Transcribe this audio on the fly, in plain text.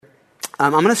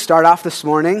I'm going to start off this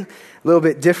morning a little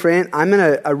bit different. I'm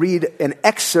going to read an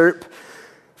excerpt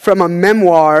from a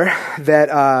memoir that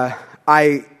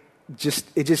I just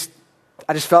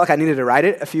felt like I needed to write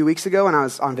it a few weeks ago when I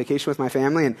was on vacation with my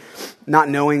family and not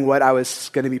knowing what I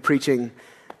was going to be preaching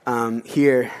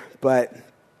here. But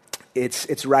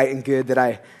it's right and good that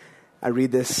I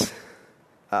read this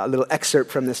little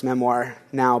excerpt from this memoir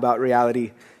now about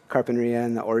reality, carpinteria,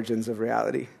 and the origins of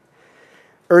reality.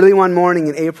 Early one morning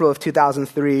in April of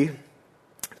 2003,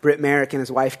 Britt Merrick and his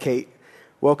wife Kate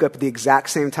woke up at the exact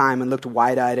same time and looked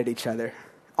wide-eyed at each other.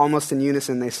 Almost in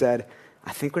unison, they said,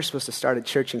 "I think we're supposed to start a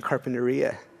church in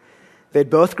Carpinteria." They'd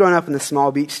both grown up in the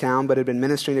small beach town, but had been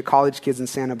ministering to college kids in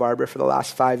Santa Barbara for the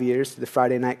last 5 years through the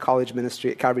Friday night college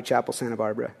ministry at Calvary Chapel, Santa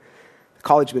Barbara. The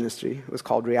college ministry was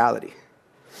called Reality.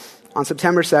 On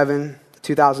September 7,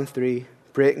 2003,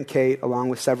 Britt and Kate, along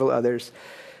with several others,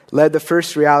 led the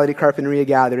first Reality Carpinteria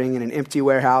gathering in an empty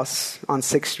warehouse on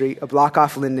 6th Street, a block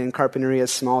off Linden,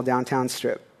 Carpinteria's small downtown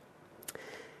strip.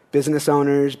 Business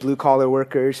owners, blue-collar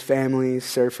workers, families,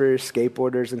 surfers,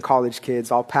 skateboarders, and college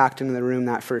kids all packed into the room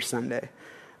that first Sunday.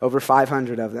 Over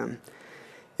 500 of them.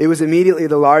 It was immediately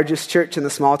the largest church in the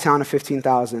small town of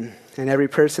 15,000, and every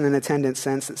person in attendance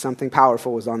sensed that something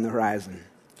powerful was on the horizon.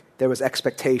 There was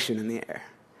expectation in the air.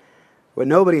 What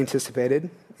nobody anticipated,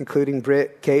 including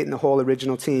Britt, Kate, and the whole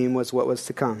original team, was what was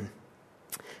to come.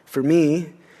 For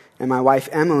me and my wife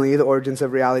Emily, the origins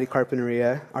of Reality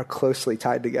Carpinteria are closely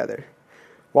tied together.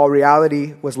 While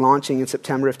Reality was launching in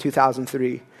September of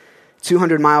 2003,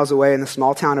 200 miles away in the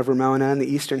small town of Ramona in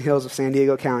the eastern hills of San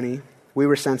Diego County, we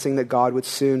were sensing that God would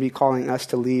soon be calling us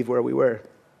to leave where we were.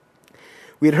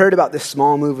 We had heard about this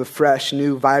small move of fresh,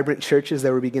 new, vibrant churches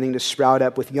that were beginning to sprout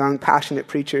up with young, passionate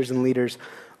preachers and leaders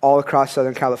all across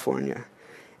Southern California.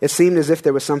 It seemed as if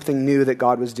there was something new that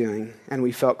God was doing, and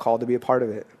we felt called to be a part of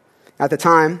it. At the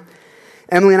time,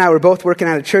 Emily and I were both working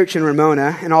at a church in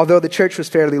Ramona, and although the church was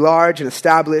fairly large and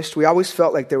established, we always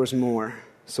felt like there was more.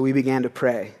 So we began to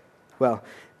pray. Well,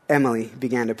 Emily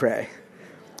began to pray.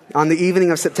 On the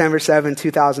evening of September 7,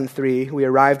 2003, we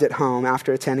arrived at home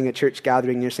after attending a church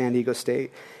gathering near San Diego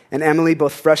State, and Emily,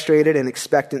 both frustrated and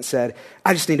expectant, said,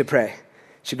 "I just need to pray."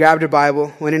 She grabbed her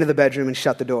Bible, went into the bedroom, and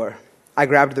shut the door. I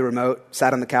grabbed the remote,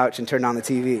 sat on the couch, and turned on the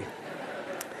TV.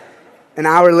 An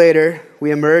hour later,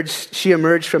 she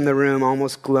emerged from the room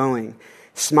almost glowing,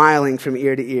 smiling from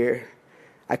ear to ear.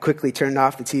 I quickly turned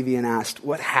off the TV and asked,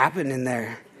 "What happened in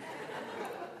there?"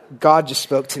 "God just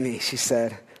spoke to me," she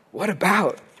said. "What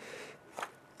about?"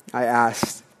 I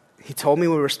asked. "He told me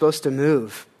we were supposed to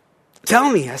move." "Tell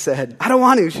me," I said. "I don't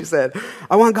want to," she said.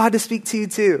 "I want God to speak to you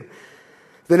too."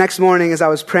 The next morning, as I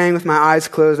was praying with my eyes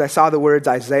closed, I saw the words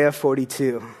Isaiah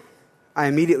 42. I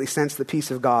immediately sensed the peace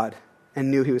of God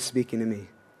and knew he was speaking to me.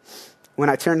 When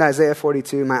I turned to Isaiah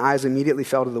 42, my eyes immediately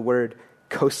fell to the word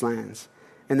coastlands.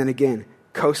 And then again,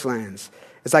 coastlands.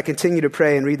 As I continued to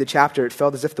pray and read the chapter, it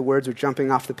felt as if the words were jumping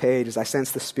off the page as I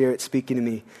sensed the Spirit speaking to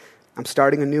me. "I'm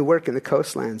starting a new work in the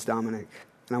coastlands, Dominic,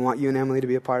 and I want you and Emily to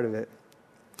be a part of it."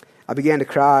 I began to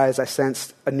cry as I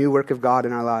sensed a new work of God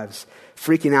in our lives.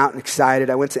 Freaking out and excited,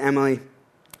 I went to Emily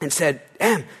and said,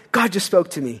 "Em, God just spoke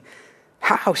to me."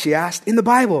 "How?" she asked. "In the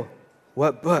Bible."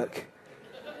 "What book?"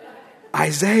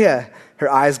 "Isaiah." Her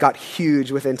eyes got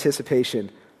huge with anticipation.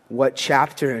 "What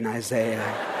chapter in Isaiah?"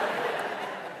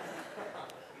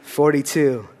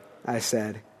 42, I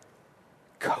said.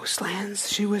 "Coastlands?"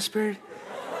 she whispered.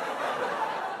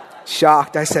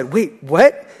 Shocked, I said, "Wait,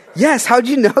 what?" "Yes, how'd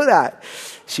you know that?"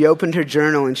 She opened her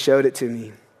journal and showed it to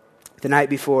me. The night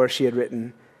before, she had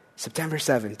written, September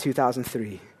 7,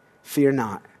 2003, "Fear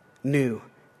not, new,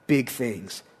 big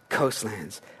things,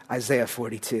 coastlands, Isaiah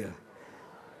 42.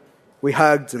 We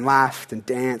hugged and laughed and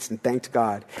danced and thanked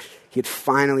God. He had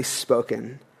finally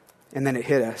spoken. And then it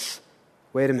hit us.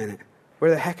 Wait a minute, where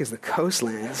the heck is the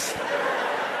coastlands?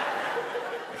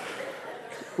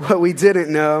 What we didn't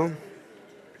know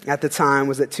at the time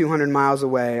was that 200 miles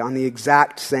away, on the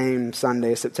exact same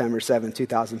Sunday, September 7,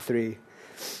 2003,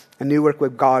 a new work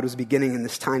with God was beginning in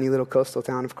this tiny little coastal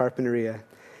town of Carpinteria,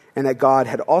 and that God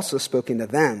had also spoken to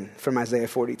them from Isaiah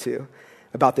 42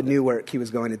 about the new work he was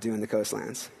going to do in the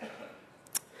coastlands.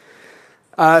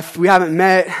 If we haven't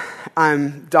met,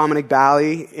 I'm Dominic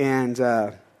Balli, and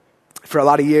for a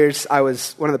lot of years I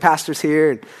was one of the pastors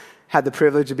here and had the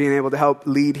privilege of being able to help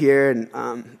lead here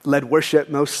and led worship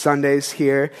most Sundays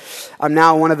here. I'm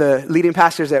now one of the leading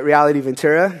pastors at Reality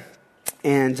Ventura,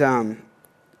 and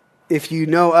if you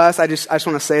know us, I just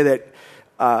want to say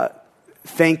that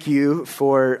thank you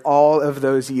for all of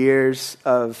those years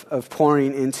of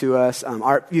pouring into us.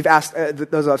 You've asked,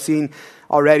 those I've seen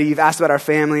already, you've asked about our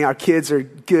family. Our kids are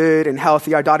good and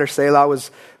healthy. Our daughter Selah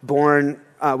was born.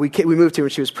 We moved here when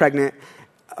she was pregnant.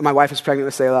 My wife was pregnant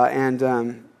with Selah,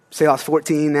 and Selah's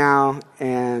 14 now,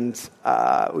 and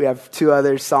we have two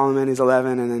others, Solomon, he's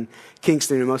 11, and then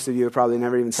Kingston, who most of you have probably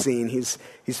never even seen. He's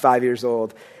 5 years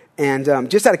old. And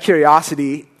just out of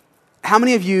curiosity, how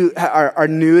many of you are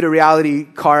new to Reality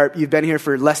Carp? You've been here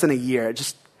for less than a year.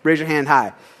 Just raise your hand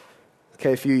high.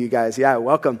 Okay, a few of you guys. Yeah,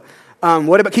 welcome.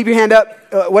 What about, keep your hand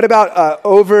up. What about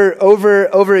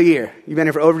over a year? You've been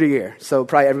here for over a year. So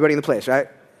probably everybody in the place, right?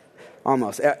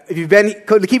 Almost. If you've been,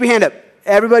 keep your hand up.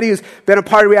 Everybody who's been a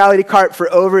part of Reality Carp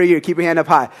for over a year, keep your hand up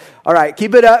high. All right,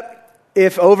 keep it up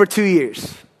if over 2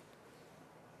 years.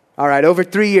 All right, over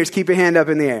 3 years, keep your hand up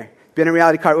in the air. Been in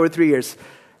Reality Carp over 3 years.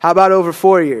 How about over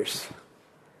 4 years?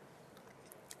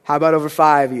 How about over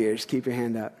 5 years? Keep your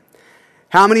hand up.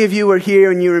 How many of you were here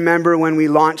and you remember when we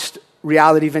launched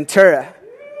Reality Ventura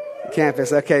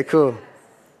campus? Okay, cool.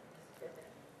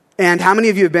 And how many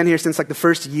of you have been here since like the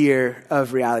first year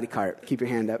of Reality Carp? Keep your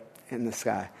hand up in the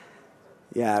sky.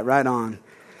 Yeah, right on.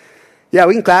 Yeah,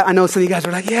 we can clap. I know some of you guys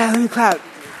were like, yeah, let me clap.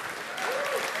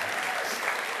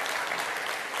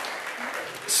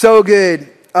 So good.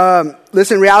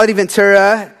 Listen, Reality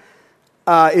Ventura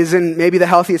is in maybe the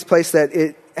healthiest place that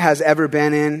it has ever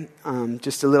been in.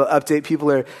 Just a little update. People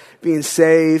are being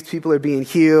saved. People are being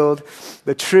healed.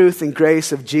 The truth and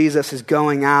grace of Jesus is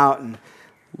going out and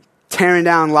tearing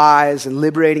down lies and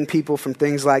liberating people from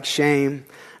things like shame.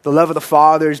 The love of the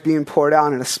Father is being poured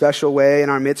out in a special way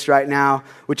in our midst right now,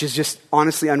 which is just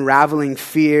honestly unraveling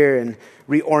fear and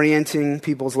reorienting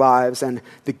people's lives. And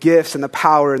the gifts and the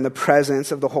power and the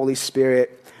presence of the Holy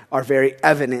Spirit are very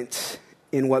evident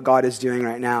in what God is doing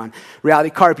right now. And Reality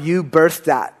Carp, you birthed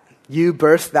that. You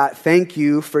birthed that. Thank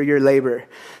you for your labor.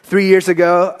 3 years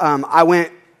ago, I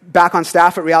went back on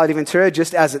staff at Reality Ventura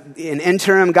just as an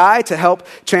interim guy to help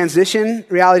transition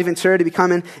Reality Ventura to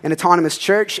becoming an autonomous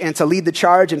church and to lead the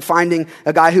charge in finding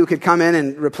a guy who could come in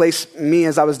and replace me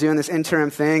as I was doing this interim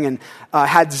thing, and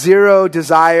had zero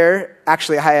desire.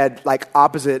 Actually, I had like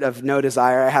opposite of no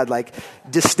desire. I had like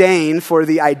disdain for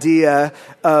the idea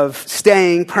of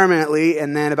staying permanently.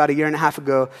 And then about a year and a half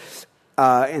ago,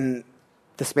 in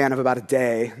the span of about a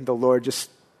day, the Lord just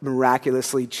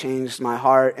miraculously changed my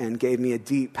heart and gave me a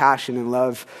deep passion and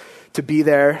love to be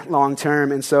there long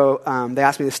term. And so they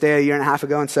asked me to stay a year and a half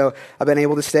ago, and so I've been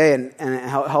able to stay and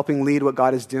helping lead what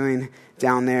God is doing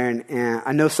down there. And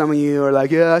I know some of you are like,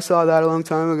 yeah, I saw that a long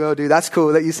time ago, dude. That's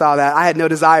cool that you saw that. I had no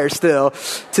desire still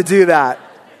to do that.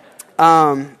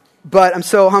 But I'm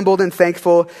so humbled and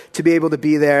thankful to be able to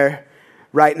be there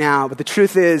right now. But the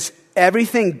truth is,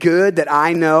 everything good that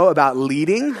I know about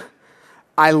leading,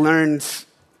 I learned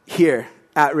here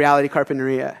at Reality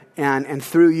Carpinteria and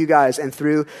through you guys and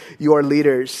through your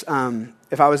leaders.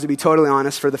 If I was to be totally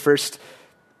honest, for the first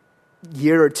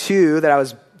year or two that I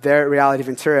was there at Reality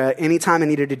Ventura, anytime I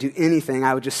needed to do anything,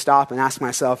 I would just stop and ask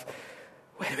myself,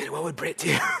 wait a minute, what would Britt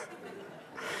do?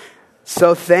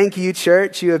 So thank you,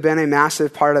 church. You have been a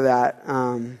massive part of that.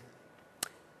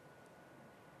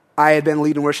 I had been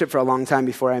leading worship for a long time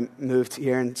before I moved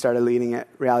here and started leading at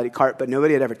Reality Carp, but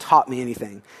nobody had ever taught me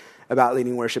anything about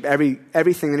leading worship.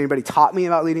 Everything that anybody taught me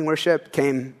about leading worship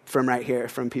came from right here,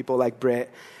 from people like Britt.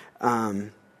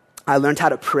 I learned how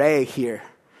to pray here,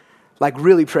 like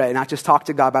really pray, not just talk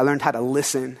to God, but I learned how to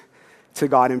listen to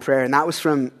God in prayer. And that was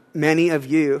from many of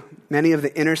you, many of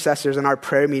the intercessors in our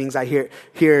prayer meetings I hear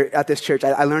here at this church.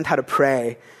 I learned how to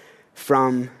pray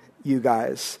from you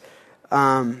guys.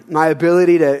 My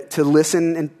ability to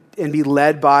listen and be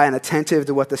led by and attentive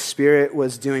to what the Spirit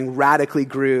was doing radically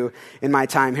grew in my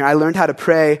time here. I learned how to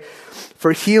pray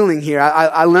for healing here.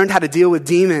 I learned how to deal with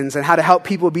demons and how to help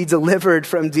people be delivered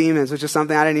from demons, which is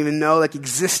something I didn't even know like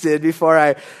existed before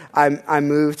I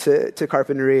moved to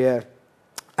Carpinteria.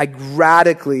 I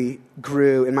radically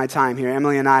grew in my time here.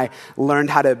 Emily and I learned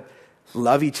how to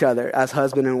love each other as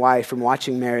husband and wife from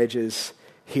watching marriages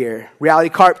here. Reality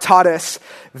Carp taught us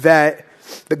that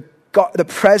the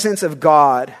presence of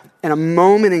God and a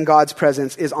moment in God's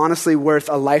presence is honestly worth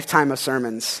a lifetime of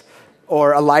sermons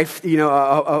or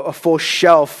a full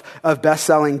shelf of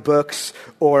best-selling books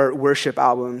or worship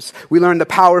albums. We learned the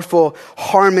powerful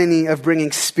harmony of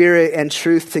bringing spirit and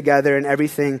truth together in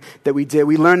everything that we did.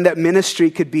 We learned that ministry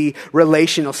could be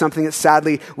relational, something that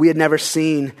sadly we had never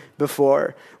seen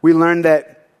before. We learned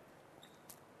that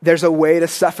there's a way to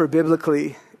suffer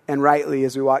biblically and rightly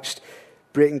as we watched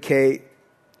Britt and Kate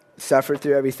suffer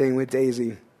through everything with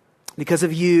Daisy. Because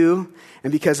of you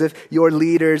and because of your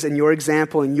leaders and your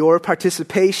example and your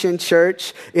participation,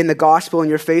 church, in the gospel and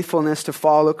your faithfulness to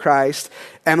follow Christ,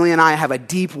 Emily and I have a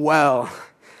deep well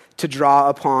to draw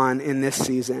upon in this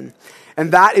season.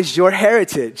 And that is your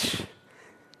heritage.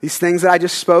 These things that I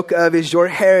just spoke of is your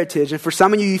heritage. And for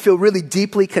some of you, you feel really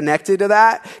deeply connected to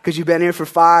that because you've been here for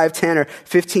 5, 10, or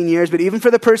 15 years. But even for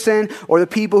the person or the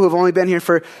people who have only been here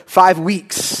for 5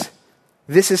 weeks,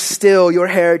 this is still your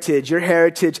heritage. Your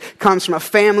heritage comes from a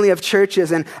family of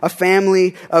churches and a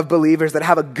family of believers that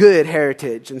have a good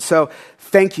heritage. And so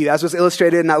thank you. As was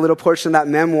illustrated in that little portion of that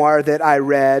memoir that I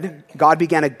read, God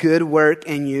began a good work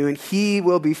in you, and he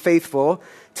will be faithful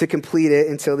to complete it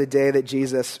until the day that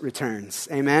Jesus returns.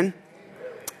 Amen?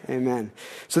 Amen.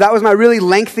 So that was my really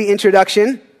lengthy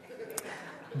introduction.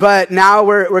 But now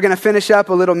we're going to finish up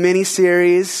a little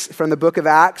mini-series from the book of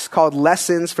Acts called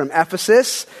Lessons from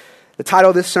Ephesus. The title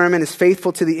of this sermon is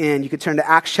Faithful to the End. You could turn to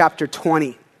Acts chapter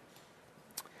 20.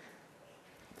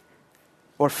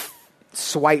 Or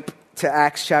swipe to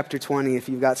Acts chapter 20 if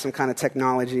you've got some kind of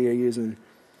technology you're using.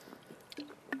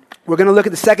 We're going to look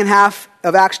at the second half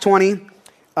of Acts 20.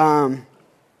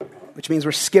 Which means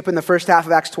we're skipping the first half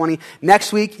of Acts 20.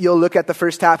 Next week, you'll look at the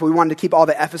first half. We wanted to keep all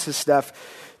the Ephesus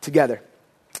stuff together.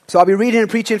 So I'll be reading and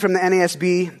preaching from the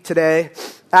NASB today.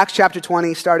 Acts chapter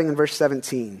 20, starting in verse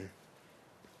 17.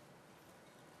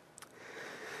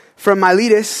 From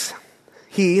Miletus,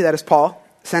 he, that is Paul,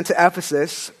 sent to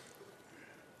Ephesus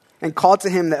and called to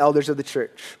him the elders of the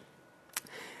church.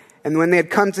 And when they had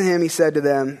come to him, he said to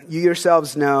them, "You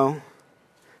yourselves know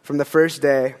from the first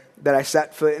day that I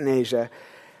set foot in Asia,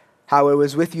 how I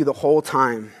was with you the whole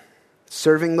time,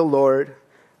 serving the Lord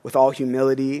with all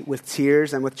humility, with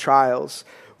tears and with trials,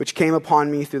 which came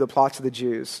upon me through the plots of the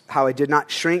Jews, how I did not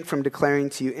shrink from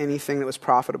declaring to you anything that was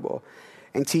profitable,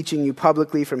 and teaching you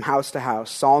publicly from house to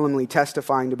house, solemnly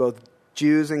testifying to both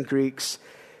Jews and Greeks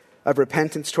of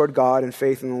repentance toward God and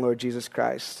faith in the Lord Jesus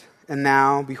Christ. And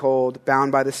now, behold,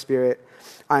 bound by the Spirit,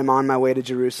 I am on my way to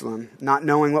Jerusalem, not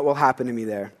knowing what will happen to me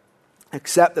there,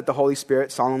 except that the Holy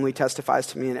Spirit solemnly testifies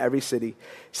to me in every city,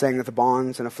 saying that the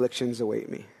bonds and afflictions await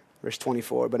me." Verse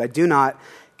 24, "But I do not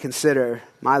consider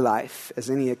my life as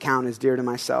any account as dear to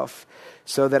myself,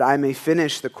 so that I may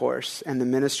finish the course and the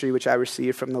ministry which I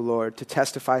received from the Lord, to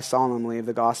testify solemnly of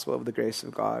the gospel of the grace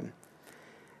of God.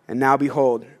 And now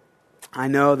behold, I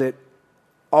know that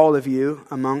all of you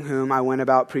among whom I went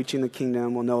about preaching the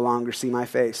kingdom will no longer see my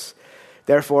face.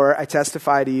 Therefore I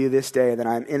testify to you this day that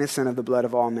I am innocent of the blood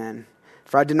of all men.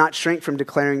 For I did not shrink from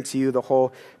declaring to you the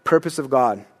whole purpose of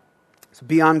God. So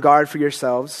be on guard for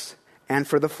yourselves and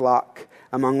for the flock,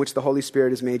 among which the Holy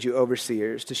Spirit has made you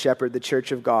overseers, to shepherd the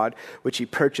church of God, which he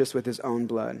purchased with his own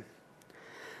blood.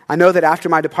 I know that after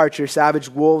my departure, savage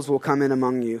wolves will come in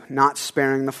among you, not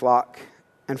sparing the flock.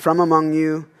 And from among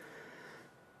your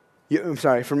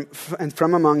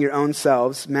own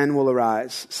selves, men will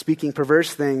arise, speaking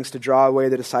perverse things to draw away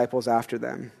the disciples after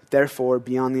them. Therefore,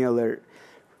 be on the alert,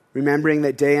 remembering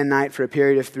that day and night for a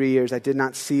period of 3 years I did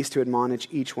not cease to admonish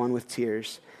each one with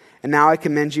tears. And now I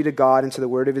commend you to God and to the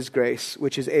word of his grace,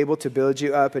 which is able to build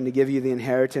you up and to give you the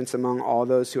inheritance among all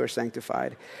those who are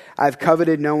sanctified. I have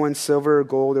coveted no one's silver or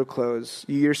gold or clothes.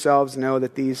 You yourselves know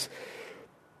that these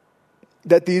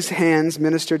hands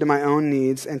ministered to my own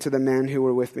needs and to the men who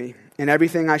were with me. In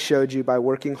everything I showed you by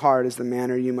working hard is the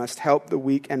manner you must help the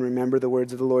weak and remember the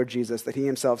words of the Lord Jesus, that he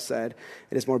himself said,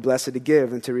 "It is more blessed to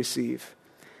give than to receive."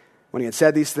 When he had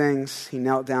said these things, he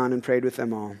knelt down and prayed with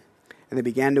them all. And they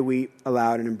began to weep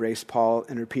aloud and embraced Paul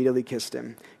and repeatedly kissed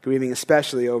him, grieving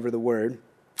especially over the word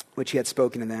which he had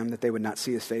spoken to them, that they would not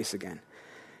see his face again.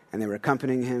 And they were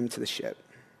accompanying him to the ship.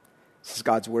 This is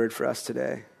God's word for us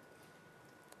today.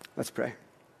 Let's pray.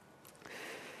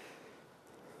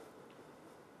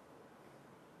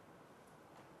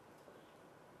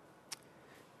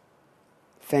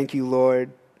 Thank you,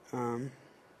 Lord, for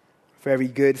every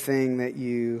good thing that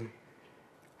you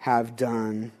have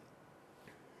done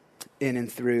in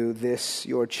and through this,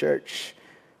 your church,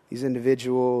 these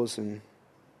individuals, and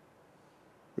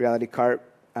Reality Carp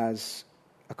as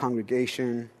a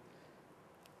congregation.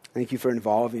 Thank you for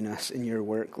involving us in your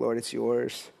work, Lord. It's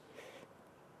yours.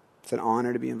 It's an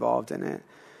honor to be involved in it.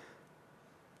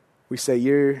 We say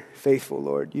you're faithful,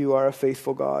 Lord. You are a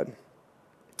faithful God.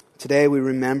 Today we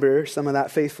remember some of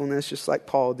that faithfulness just like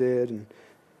Paul did,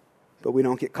 but we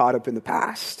don't get caught up in the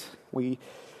past. We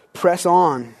press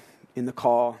on in the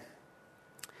call.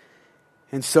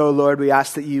 And so, Lord, we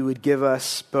ask that you would give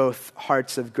us both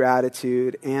hearts of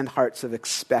gratitude and hearts of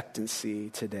expectancy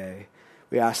today.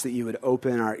 We ask that you would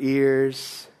open our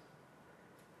ears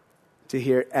to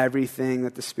hear everything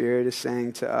that the Spirit is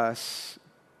saying to us,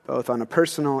 both on a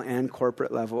personal and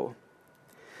corporate level.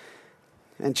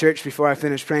 And church, before I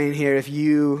finish praying here, if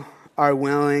you are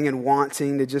willing and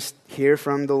wanting to just hear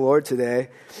from the Lord today,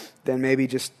 then maybe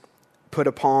just put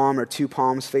a palm or two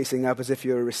palms facing up as if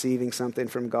you were receiving something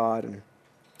from God. And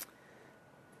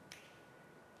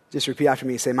just repeat after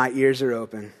me. Say, my ears are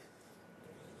open.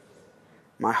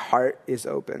 My heart is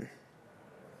open.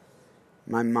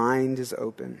 My mind is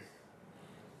open.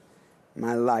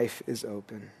 My life is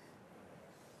open.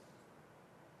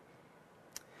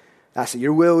 That's it.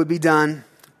 Your will would be done.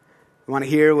 I want to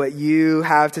hear what you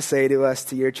have to say to us,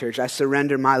 to your church. I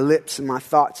surrender my lips and my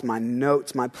thoughts, my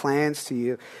notes, my plans to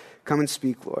you. Come and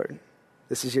speak, Lord.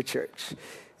 This is your church.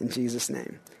 In Jesus'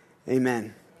 name,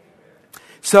 amen.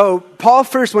 So Paul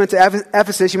first went to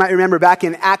Ephesus. You might remember back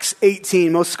in Acts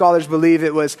 18. Most scholars believe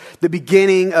it was the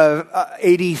beginning of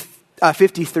AD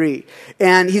 53.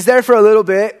 And he's there for a little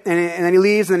bit, and then he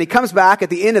leaves, and then he comes back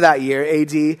at the end of that year,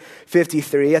 AD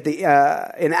 53.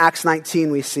 In Acts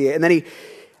 19 we see it. And then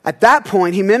at that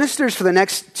point, he ministers for the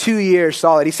next 2 years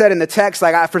solid. He said in the text,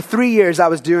 for 3 years I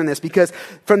was doing this, because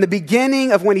from the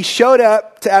beginning of when he showed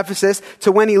up to Ephesus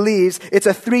to when he leaves, it's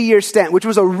a 3-year stint, which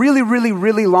was a really, really,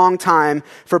 really long time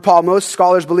for Paul. Most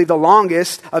scholars believe the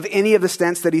longest of any of the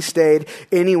stints that he stayed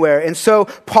anywhere. And so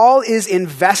Paul is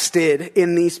invested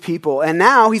in these people. And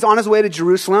now he's on his way to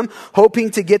Jerusalem,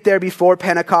 hoping to get there before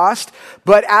Pentecost.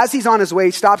 But as he's on his way,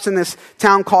 he stops in this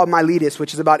town called Miletus,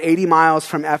 which is about 80 miles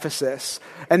from Ephesus.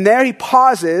 And there he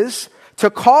pauses to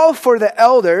call for the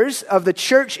elders of the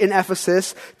church in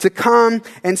Ephesus to come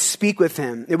and speak with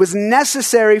him. It was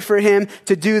necessary for him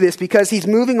to do this because he's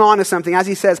moving on to something. As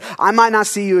he says, I might not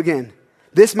see you again.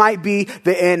 This might be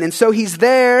the end. And so he's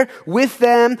there with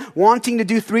them, wanting to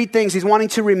do 3 things. He's wanting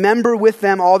to remember with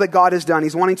them all that God has done.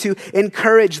 He's wanting to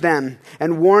encourage them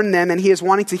and warn them. And he is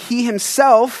wanting to, he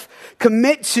himself,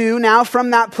 commit to, now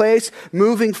from that place,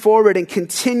 moving forward and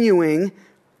continuing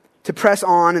to press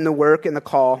on in the work and the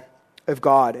call of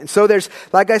God. And so there's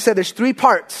 3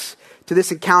 parts to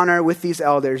this encounter with these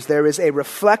elders. There is a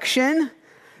reflection,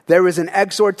 there is an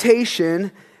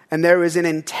exhortation, and there is an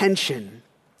intention.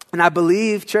 And I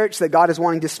believe, church, that God is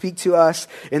wanting to speak to us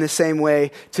in the same way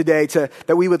today,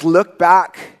 that we would look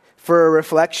back for a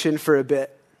reflection for a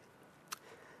bit.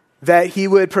 That he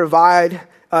would provide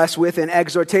us with an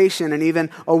exhortation and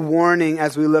even a warning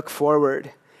as we look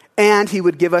forward. And he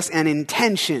would give us an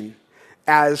intention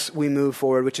as we move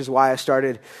forward, which is why I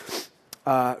started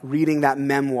reading that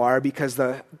memoir, because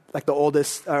the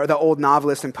old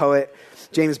novelist and poet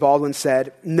James Baldwin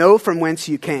said, "Know from whence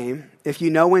you came. If you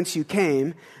know whence you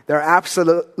came, there are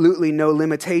absolutely no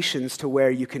limitations to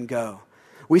where you can go."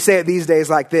 We say it these days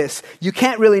like this: you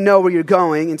can't really know where you're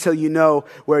going until you know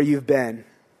where you've been.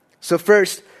 So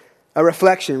first, a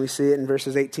reflection. We see it in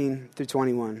verses 18 through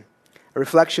 21. A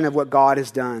reflection of what God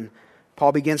has done.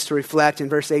 Paul begins to reflect. In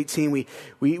verse 18,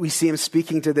 we see him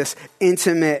speaking to this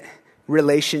intimate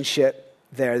relationship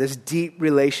there, this deep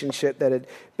relationship that had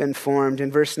been formed.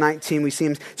 In verse 19, we see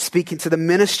him speaking to the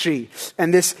ministry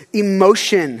and this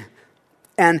emotion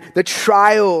and the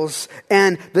trials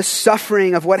and the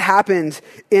suffering of what happened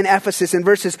in Ephesus. In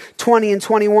verses 20 and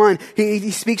 21, he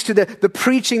speaks to the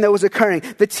preaching that was occurring,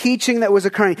 the teaching that was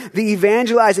occurring, the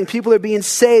evangelizing, people are being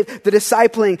saved, the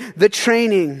discipling, the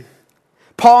training.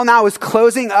 Paul now is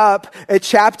closing up a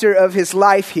chapter of his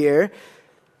life here.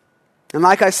 And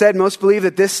like I said, most believe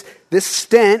that this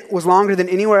stint was longer than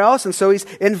anywhere else, and so he's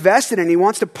invested in it. He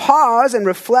wants to pause and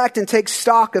reflect and take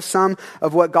stock of some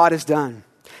of what God has done.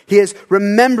 He is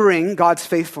remembering God's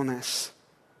faithfulness.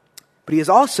 But he is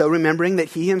also remembering that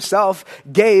he himself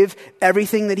gave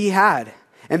everything that he had.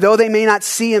 And though they may not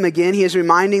see him again, he is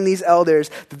reminding these elders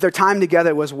that their time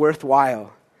together was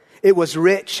worthwhile. It was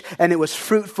rich and it was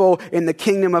fruitful in the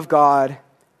kingdom of God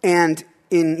and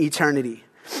in eternity.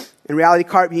 In reality,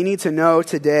 Carp, you need to know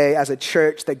today as a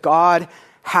church that God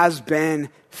has been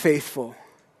faithful.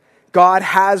 God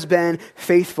has been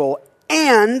faithful,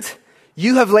 and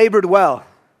you have labored well.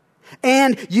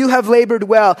 And you have labored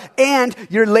well, and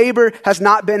your labor has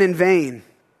not been in vain.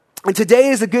 And today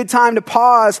is a good time to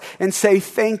pause and say,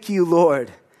 thank you,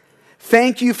 Lord.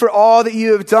 Thank you for all that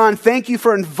you have done. Thank you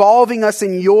for involving us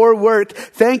in your work.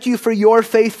 Thank you for your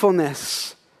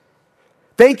faithfulness.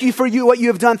 Thank you for what you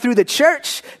have done through the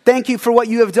church. Thank you for what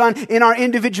you have done in our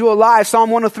individual lives. Psalm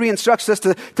 103 instructs us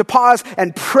to pause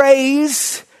and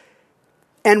praise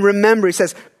and remember. He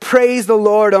says, praise the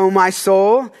Lord, O my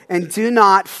soul, and do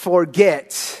not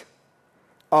forget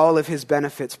all of his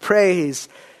benefits. Praise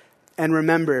and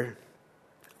remember.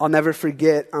 I'll never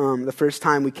forget the first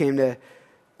time we came to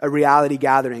a reality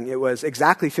gathering. It was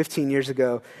exactly 15 years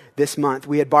ago this month.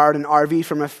 We had borrowed an RV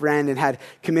from a friend and had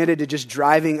committed to just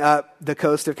driving up the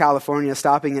coast of California,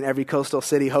 stopping in every coastal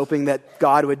city, hoping that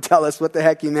God would tell us what the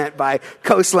heck he meant by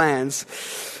coastlands.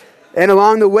 And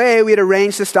along the way, we had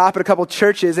arranged to stop at a couple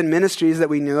churches and ministries that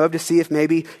we knew of to see if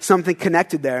maybe something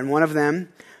connected there. And one of them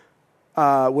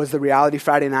was the Reality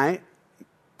Friday night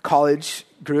college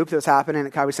group that was happening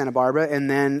at Calvary Santa Barbara,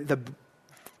 and then the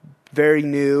very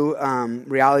new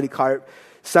Reality Carp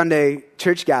Sunday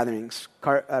church gatherings.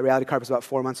 Reality Carp was about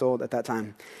 4 months old at that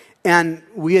time. And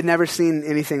we had never seen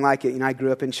anything like it. You know, I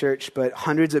grew up in church, but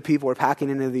hundreds of people were packing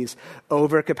into these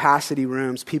overcapacity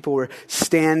rooms. People were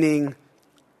standing.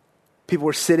 People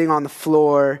were sitting on the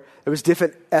floor. There was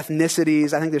different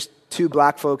ethnicities. I think there's 2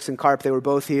 black folks in Carp. They were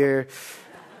both here.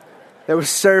 There was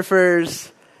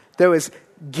surfers. There was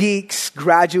geeks,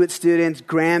 graduate students,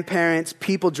 grandparents,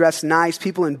 people dressed nice,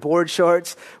 people in board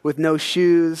shorts with no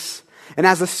shoes. And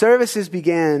as the services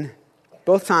began,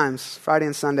 both times, Friday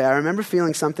and Sunday, I remember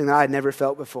feeling something that I had never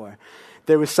felt before.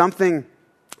 There was something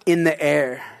in the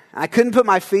air. I couldn't put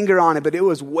my finger on it, but it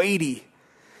was weighty.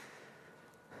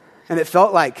 And it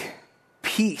felt like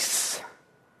peace.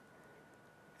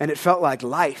 And it felt like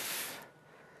life.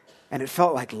 And it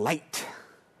felt like light.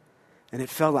 And it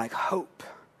felt like hope.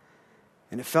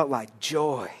 And it felt like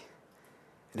joy.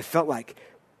 And it felt like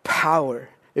power.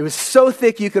 It was so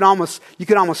thick you could almost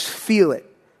feel it.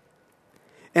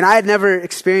 And I had never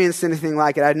experienced anything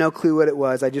like it. I had no clue what it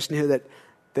was. I just knew that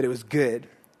it was good.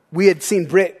 We had seen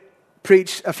Britt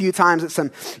preach a few times at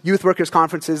some youth workers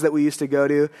conferences that we used to go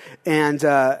to, and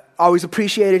always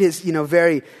appreciated his,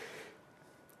 very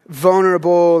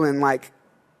vulnerable and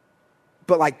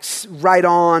but right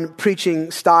on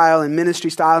preaching style and ministry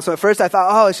style. So at first I thought,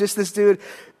 oh, it's just this dude,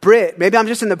 Britt. Maybe I'm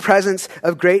just in the presence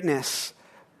of greatness.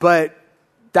 But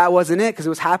that wasn't it, because it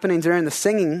was happening during the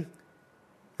singing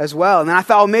as well. And then I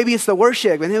thought, maybe it's the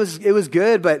worship. And it was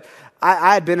good, but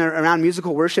I had been around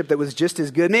musical worship that was just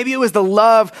as good. Maybe it was the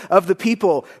love of the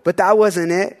people, but that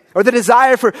wasn't it. Or the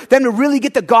desire for them to really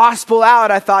get the gospel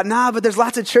out. I thought, but there's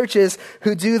lots of churches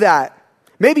who do that.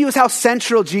 Maybe it was how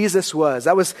central Jesus was.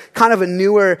 That was kind of a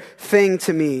newer thing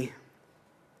to me.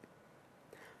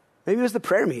 Maybe it was the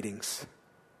prayer meetings.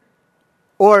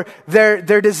 Or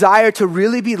their desire to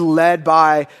really be led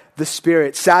by the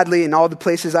Spirit. Sadly, in all the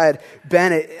places I had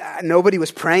been, nobody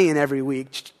was praying every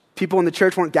week. People in the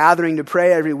church weren't gathering to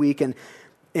pray every week, and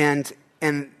it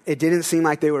didn't seem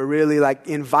like they were really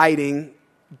inviting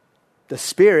the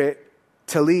Spirit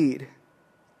to lead.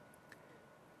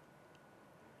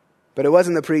 But it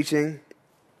wasn't the preaching,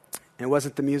 it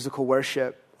wasn't the musical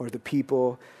worship, or the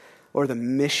people, or the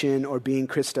mission, or being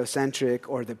Christocentric,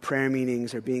 or the prayer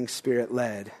meetings, or being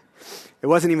Spirit-led. It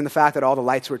wasn't even the fact that all the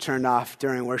lights were turned off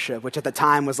during worship, which at the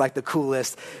time was the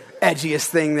coolest, edgiest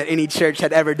thing that any church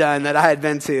had ever done that I had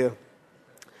been to.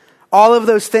 All of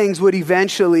those things would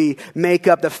eventually make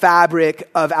up the fabric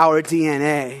of our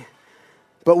DNA.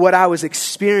 But what I was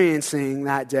experiencing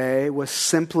that day was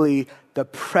simply the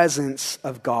presence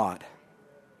of God.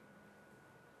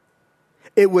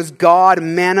 It was God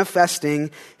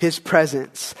manifesting his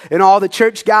presence. In all the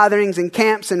church gatherings and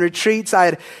camps and retreats I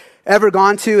had ever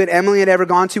gone to, and Emily had ever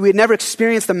gone to, we had never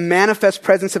experienced the manifest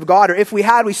presence of God. Or if we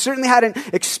had, we certainly hadn't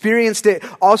experienced it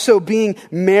also being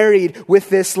married with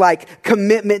this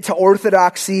commitment to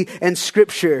orthodoxy and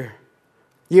scripture.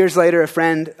 Years later,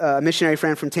 a missionary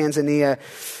friend from Tanzania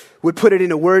would put it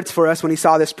into words for us when he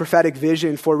saw this prophetic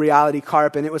vision for Reality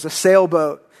Carp, and it was a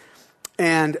sailboat.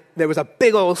 And there was a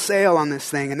big old sail on this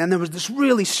thing, and then there was this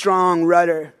really strong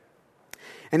rudder.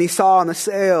 And he saw on the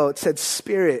sail, it said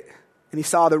Spirit. And he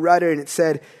saw the rudder and it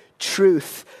said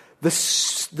truth. The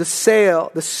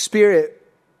sail, the Spirit,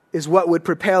 is what would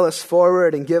propel us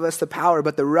forward and give us the power.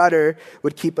 But the rudder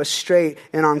would keep us straight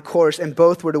and on course. And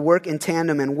both were to work in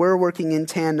tandem, and we're working in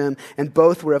tandem. And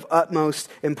both were of utmost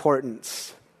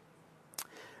importance.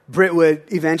 Britt would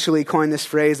eventually coin this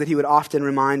phrase that he would often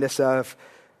remind us of.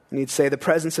 And he'd say, the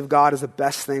presence of God is the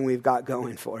best thing we've got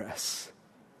going for us.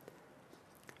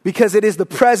 Because it is the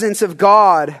presence of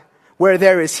God where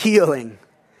there is healing,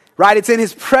 right? It's in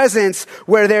his presence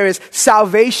where there is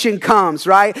salvation comes,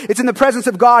 right? It's in the presence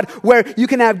of God where you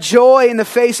can have joy in the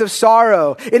face of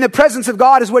sorrow. In the presence of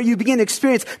God is where you begin to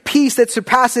experience peace that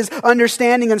surpasses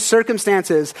understanding and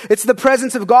circumstances. It's the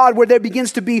presence of God where there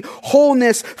begins to be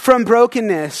wholeness from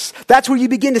brokenness. That's where you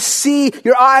begin to see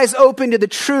your eyes open to the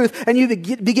truth, and you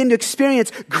begin to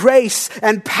experience grace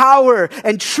and power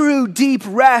and true deep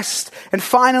rest. And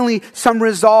finally, some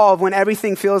resolve when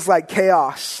everything feels like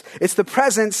chaos. It's the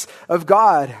presence of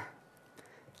God.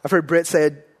 I've heard Britt say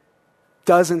it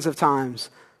dozens of times.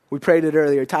 We prayed it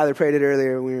earlier. Tyler prayed it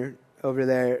earlier when we were over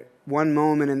there. One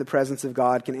moment in the presence of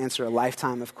God can answer a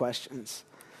lifetime of questions.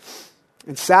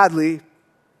 And sadly,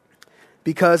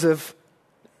 because of,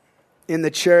 in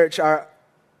the church, our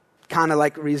kind of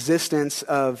like resistance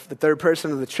of the third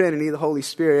person of the Trinity, the Holy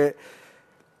Spirit,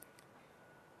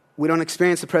 we don't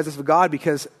experience the presence of God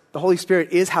because the Holy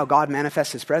Spirit is how God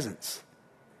manifests his presence.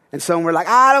 And so when we're like,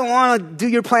 I don't want to do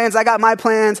your plans, I got my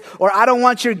plans, or I don't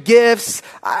want your gifts,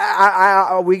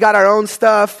 we got our own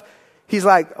stuff. He's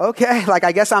like, okay, like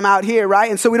I guess I'm out here, right?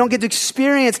 And so we don't get to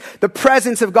experience the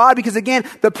presence of God because again,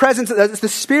 the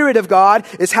Spirit of God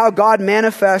is how God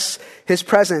manifests his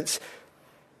presence.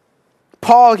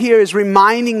 Paul here is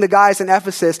reminding the guys in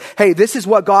Ephesus, hey, this is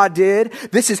what God did.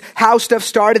 This is how stuff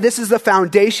started. This is the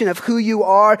foundation of who you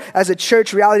are as a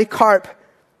church, Reality Carp.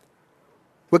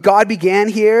 What God began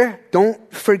here,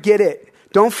 don't forget it.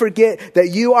 Don't forget that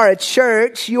you are a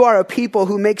church, you are a people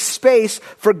who make space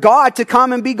for God to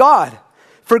come and be God.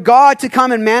 For God to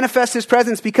come and manifest his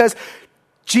presence because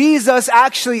Jesus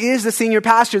actually is the senior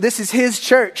pastor. This is his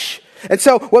church. And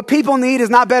so what people need is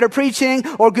not better preaching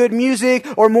or good music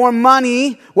or more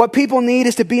money. What people need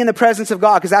is to be in the presence of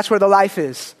God because that's where the life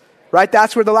is. Right?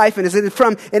 That's where the life is. And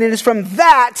it is from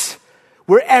that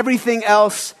where everything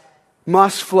else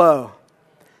must flow.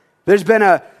 There's been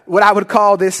what I would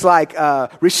call this like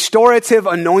restorative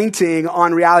anointing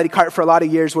on Reality Cart for a lot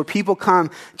of years where people come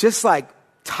just like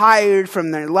tired from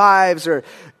their lives or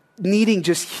needing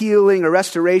just healing or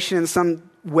restoration in some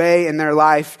way in their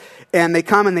life. And they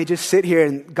come and they just sit here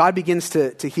and God begins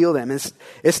to heal them.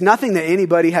 It's nothing that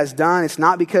anybody has done. It's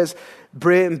not because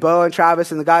Britt and Bo and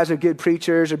Travis and the guys are good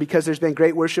preachers or because there's been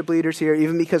great worship leaders here,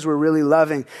 even because we're really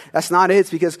loving. That's not it. It's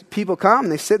because people come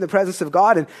and they sit in the presence of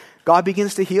God and God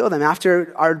begins to heal them.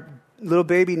 After our little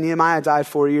baby Nehemiah died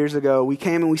 4 years ago, we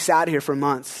came and we sat here for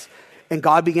months. And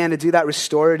God began to do that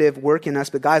restorative work in us.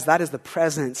 But guys, that is the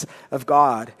presence of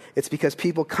God. It's because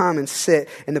people come and sit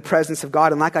in the presence of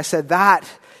God. And like I said, that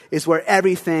is where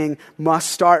everything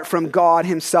must start from God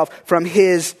himself, from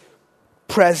his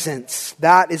presence.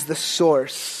 That is the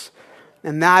source.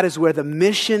 And that is where the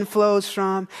mission flows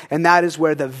from. And that is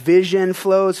where the vision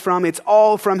flows from. It's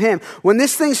all from him. When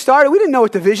this thing started, we didn't know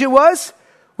what the vision was.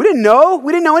 We didn't know.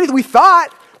 We didn't know anything. We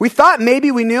thought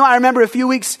maybe we knew. I remember a few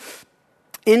weeks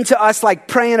into us like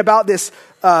praying about this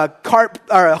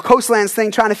Coastlands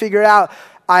thing, trying to figure it out.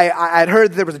 I'd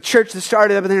heard there was a church that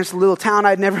started up in this little town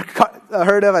I'd never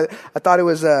heard of. I thought it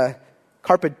was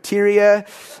Carpinteria.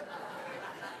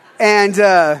 And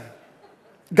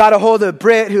got a hold of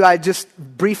Britt, who I just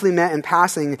briefly met in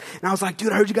passing. And I was like,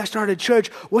 dude, I heard you guys started a church.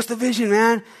 What's the vision,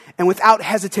 man? And without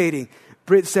hesitating,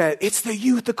 Britt said, it's the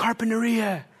youth of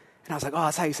Carpinteria. And I was like, oh,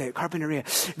 that's how you say it,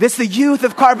 Carpinteria. That's the youth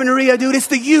of Carpinteria, dude. It's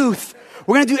the youth.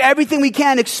 We're going to do everything we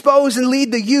can, expose and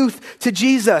lead the youth to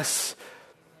Jesus.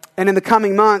 And in the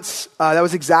coming months, that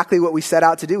was exactly what we set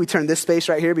out to do. We turned this space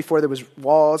right here before there was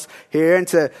walls here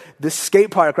into this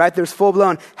skate park, right? There's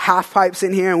full-blown half pipes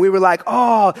in here. And we were like,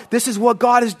 oh, this is what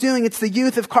God is doing. It's the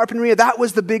youth of Carpinteria. That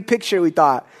was the big picture, we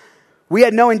thought. We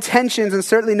had no intentions and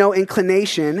certainly no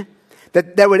inclination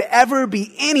that there would ever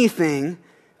be anything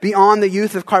beyond the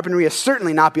youth of Carpinteria,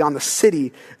 certainly not beyond the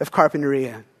city of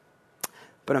Carpinteria.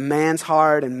 But a man's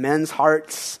heart and men's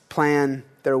hearts plan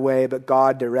their way, but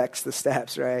God directs the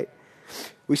steps, right?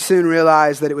 We soon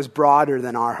realized that it was broader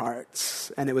than our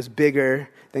hearts, and it was bigger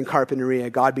than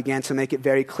Carpinteria. God began to make it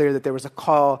very clear that there was a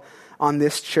call on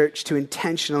this church to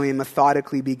intentionally and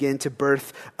methodically begin to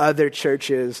birth other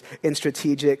churches in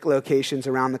strategic locations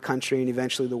around the country and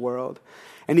eventually the world.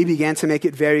 And he began to make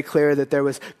it very clear that there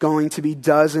was going to be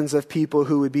dozens of people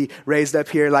who would be raised up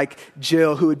here like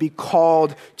Jill, who would be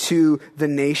called to the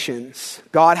nations.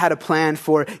 God had a plan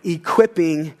for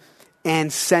equipping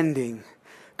and sending.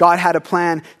 God had a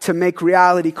plan to make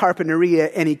Reality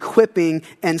Carpinteria an equipping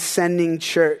and sending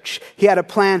church. He had a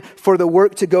plan for the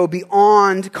work to go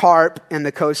beyond Carp and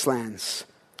the coastlands.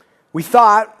 We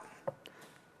thought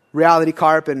Reality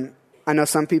Carp, and I know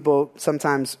some people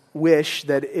sometimes wish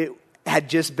that it had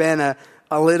just been a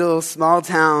little small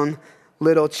town,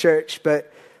 little church,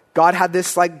 but God had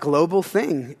this like global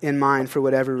thing in mind for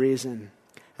whatever reason.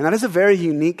 And that is a very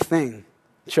unique thing,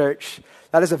 church.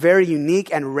 That is a very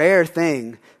unique and rare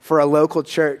thing for a local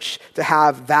church to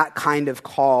have that kind of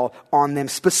call on them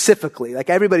specifically.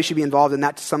 Like everybody should be involved in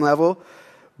that to some level,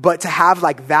 but to have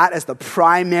like that as the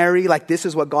primary, like this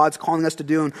is what God's calling us to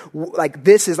do, and like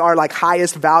this is our like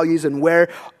highest values and where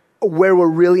we're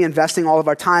really investing all of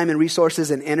our time and resources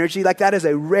and energy, like that is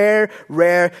a rare,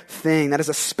 rare thing. That is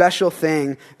a special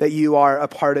thing that you are a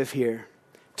part of here.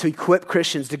 To equip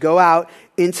Christians to go out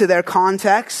into their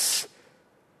contexts,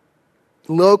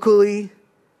 locally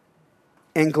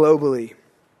and globally.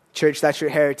 Church, that's your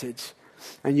heritage,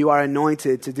 and you are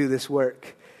anointed to do this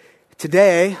work.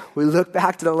 Today, we look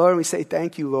back to the Lord and we say,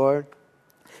 thank you, Lord.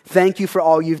 Thank you for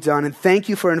all you've done, and thank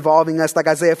you for involving us. Like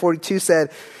Isaiah 42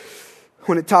 said,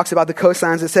 when it talks about the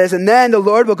coastlands, it says, and then the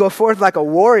Lord will go forth like a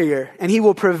warrior, and he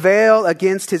will prevail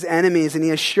against his enemies, and he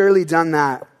has surely done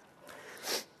that.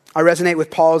 I resonate with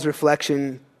Paul's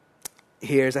reflection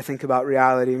here as I think about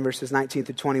reality in verses 19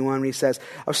 through 21, when he says,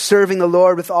 of serving the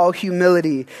Lord with all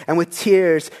humility and with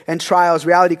tears and trials.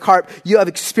 Reality, Carp, you have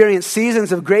experienced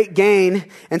seasons of great gain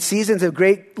and seasons of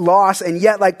great loss, and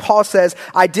yet, like Paul says,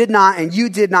 I did not and you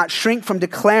did not shrink from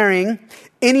declaring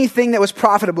anything that was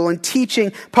profitable and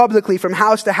teaching publicly from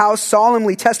house to house,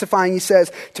 solemnly testifying, he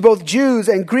says, to both Jews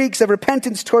and Greeks of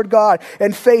repentance toward God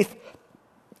and faith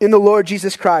in the Lord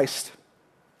Jesus Christ.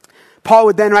 Paul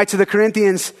would then write to the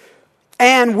Corinthians,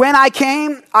 and when I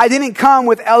came, I didn't come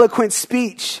with eloquent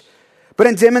speech, but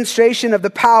in demonstration of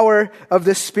the power of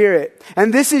the Spirit.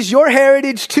 And this is your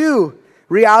heritage too,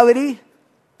 reality.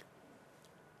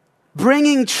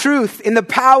 Bringing truth in the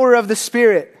power of the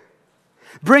Spirit.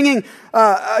 Bringing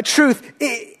truth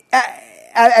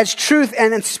as truth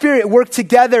and Spirit work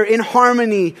together in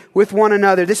harmony with one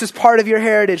another. This is part of your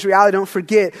heritage. Reality, don't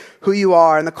forget who you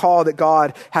are and the call that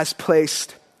God has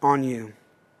placed on you.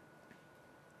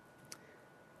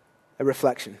 A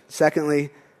reflection. Secondly,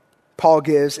 Paul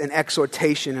gives an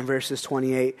exhortation in verses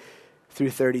 28 through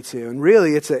 32. And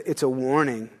really, it's a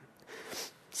warning.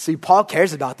 See, Paul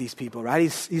cares about these people, right?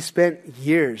 He's spent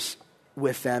years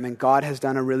with them, and God has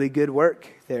done a really good work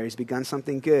there. He's begun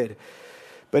something good.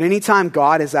 But anytime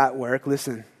God is at work,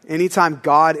 listen, anytime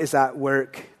God is at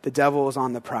work, the devil is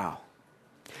on the prowl.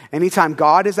 Anytime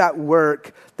God is at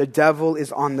work, the devil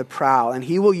is on the prowl, and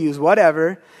he will use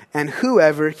whatever and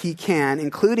whoever he can,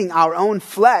 including our own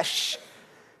flesh,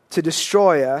 to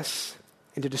destroy us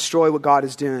and to destroy what God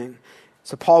is doing.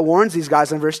 So Paul warns these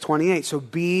guys in verse 28, so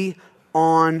be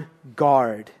on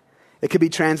guard. It could be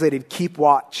translated, keep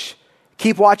watch.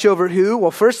 Keep watch over who?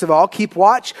 Well, first of all, keep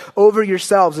watch over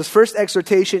yourselves. This first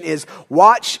exhortation is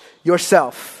watch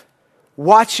yourself.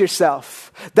 Watch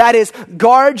yourself. That is,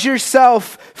 guard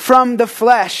yourself from the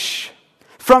flesh,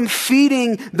 from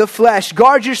feeding the flesh.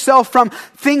 Guard yourself from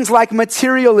things like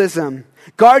materialism.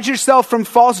 Guard yourself from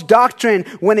false doctrine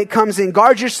when it comes in.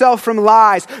 Guard yourself from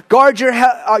lies. Guard your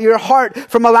heart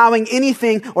from allowing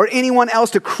anything or anyone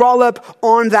else to crawl up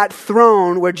on that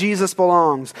throne where Jesus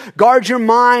belongs. Guard your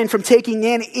mind from taking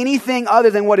in anything other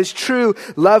than what is true,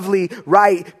 lovely,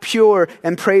 right, pure,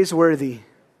 and praiseworthy.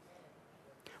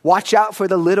 Watch out for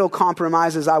the little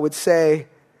compromises, I would say,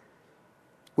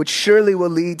 which surely will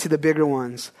lead to the bigger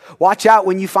ones. Watch out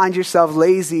when you find yourself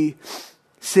lazy,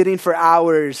 sitting for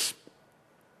hours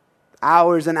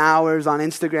and hours on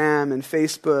Instagram and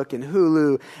Facebook and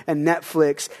Hulu and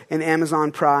Netflix and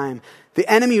Amazon Prime.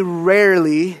 The enemy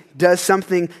rarely does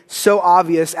something so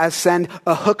obvious as send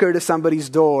a hooker to somebody's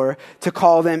door to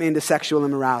call them into sexual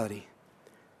immorality.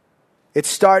 It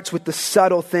starts with the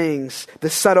subtle things, the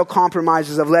subtle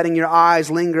compromises of letting your eyes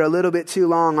linger a little bit too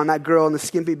long on that girl in the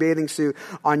skimpy bathing suit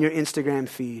on your Instagram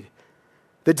feed.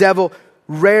 The devil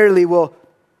rarely will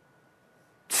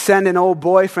send an old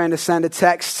boyfriend to send a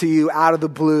text to you out of the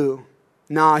blue.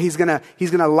 No, he's gonna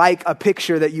like a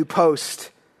picture that you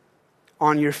post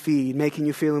on your feed, making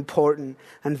you feel important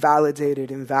and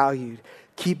validated and valued.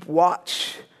 Keep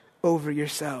watch over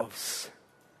yourselves.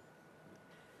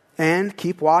 And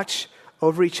keep watch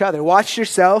over each other. Watch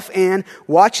yourself and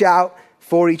watch out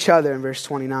for each other, in verse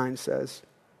 29 says.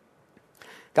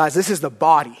 Guys, this is the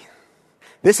body.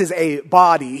 This is a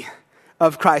body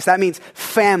of Christ. That means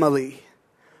family.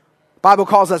 Bible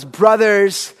calls us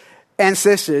brothers and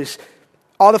sisters.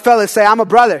 All the fellas say, I'm a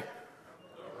brother.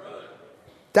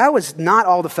 That was not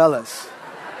all the fellas.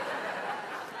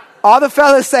 All the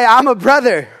fellas say, I'm a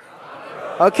brother.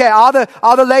 Okay, all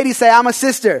the ladies say, I'm a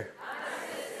sister.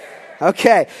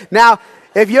 Okay, now,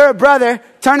 if you're a brother,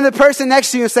 turn to the person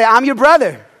next to you and say, I'm your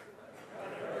brother.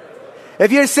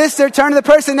 If you're a sister, turn to the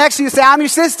person next to you and say, I'm your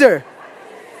sister.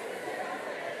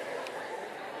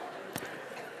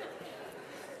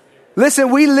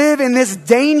 Listen, we live in this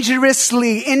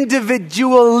dangerously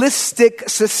individualistic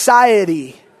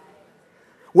society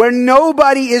where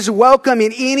nobody is welcome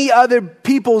in any other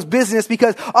people's business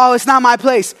because, oh, it's not my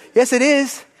place. Yes, it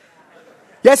is.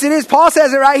 Yes, it is. Paul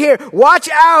says it right here. Watch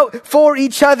out for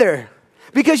each other.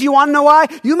 Because you want to know why?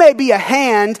 You may be a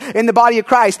hand in the body of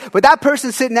Christ, but that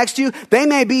person sitting next to you, they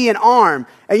may be an arm.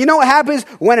 And you know what happens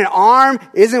when an arm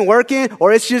isn't working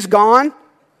or it's just gone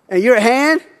and you're a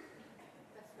hand?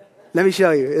 Let me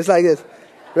show you. It's like this,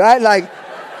 right? Like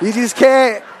you just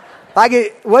can't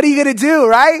What are you going to do,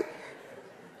 right?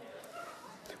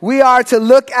 We are to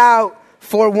look out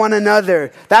for one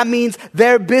another. That means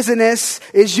their business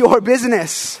is your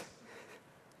business.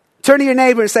 Turn to your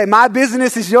neighbor and say, my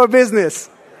business is your business.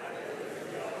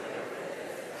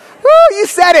 Woo, you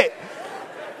said it.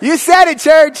 You said it,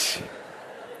 church.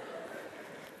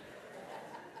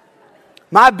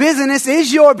 My business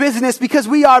is your business because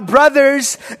we are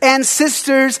brothers and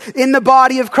sisters in the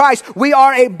body of Christ. We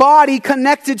are a body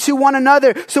connected to one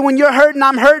another. So when you're hurting,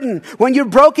 I'm hurting. When you're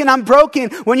broken, I'm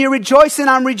broken. When you're rejoicing,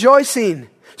 I'm rejoicing.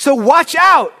 So watch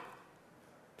out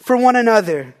for one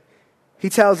another. He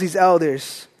tells these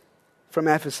elders from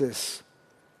Ephesus,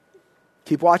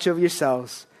 keep watch over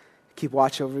yourselves. Keep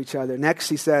watch over each other. Next,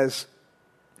 he says,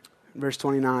 verse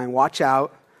 29, watch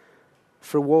out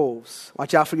for wolves.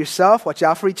 Watch out for yourself, watch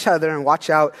out for each other, and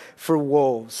watch out for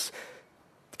wolves.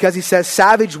 Because he says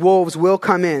savage wolves will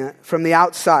come in from the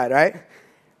outside, right?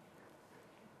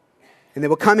 And they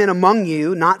will come in among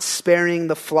you, not sparing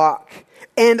the flock.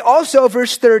 And also,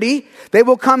 verse 30, they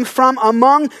will come from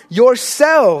among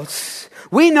yourselves.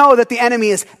 We know that the enemy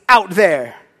is out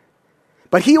there,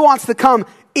 but he wants to come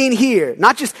in here,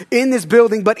 not just in this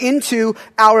building, but into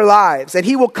our lives. And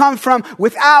he will come from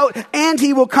without and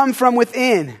he will come from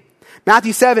within.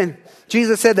 Matthew 7,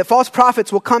 Jesus said that false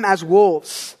prophets will come as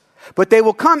wolves, but they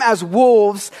will come as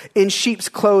wolves in sheep's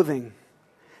clothing.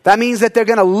 That means that they're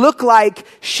going to look like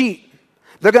sheep.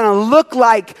 They're going to look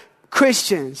like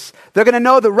Christians. They're going to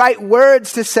know the right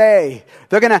words to say.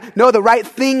 They're going to know the right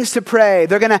things to pray.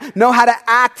 They're going to know how to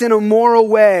act in a moral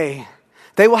way.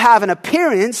 They will have an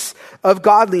appearance of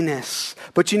godliness,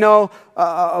 but you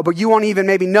won't even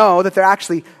maybe know that they're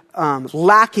actually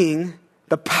lacking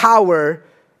the power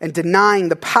and denying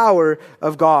the power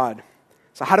of God.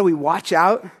 So how do we watch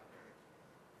out?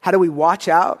 How do we watch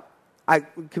out? It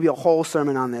could be a whole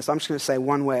sermon on this. I'm just going to say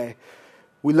one way.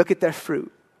 We look at their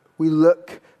fruit. We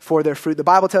look for their fruit. The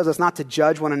Bible tells us not to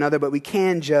judge one another, but we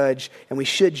can judge and we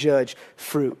should judge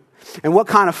fruit. And what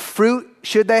kind of fruit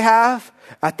should they have?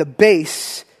 At the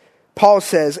base, Paul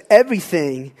says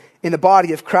everything in the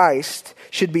body of Christ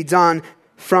should be done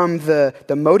from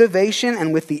the motivation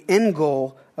and with the end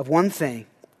goal of one thing,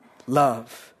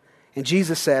 love. And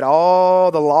Jesus said,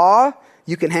 all the law,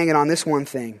 you can hang it on this one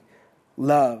thing,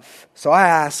 love. So I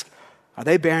ask, are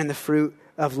they bearing the fruit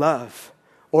of love?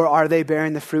 Or are they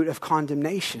bearing the fruit of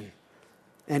condemnation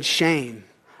and shame?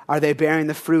 Are they bearing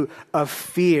the fruit of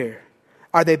fear?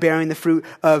 Are they bearing the fruit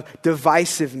of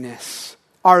divisiveness?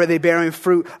 Are they bearing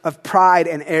fruit of pride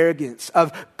and arrogance,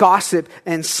 of gossip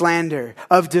and slander,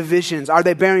 of divisions? Are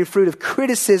they bearing fruit of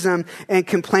criticism and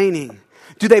complaining?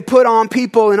 Do they put on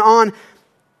people they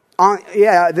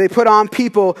put on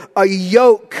people a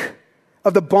yoke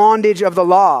of the bondage of the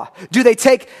law? Do they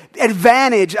take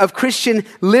advantage of Christian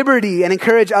liberty and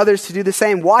encourage others to do the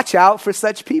same? Watch out for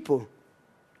such people.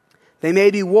 They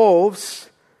may be wolves.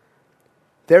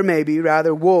 There may be,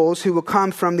 rather, wolves who will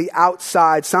come from the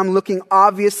outside. Some looking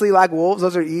obviously like wolves.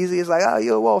 Those are easy. It's like, oh,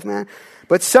 you're a wolf, man.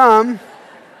 But some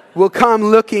will come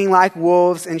looking like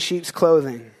wolves in sheep's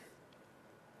clothing.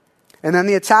 And then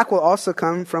the attack will also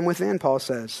come from within, Paul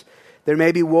says. There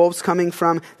may be wolves coming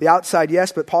from the outside,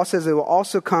 yes, but Paul says it will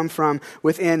also come from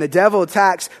within. The devil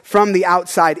attacks from the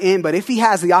outside in, but if he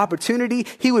has the opportunity,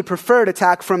 he would prefer to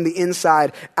attack from the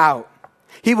inside out.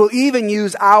 He will even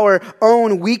use our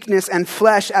own weakness and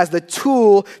flesh as the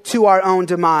tool to our own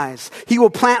demise. He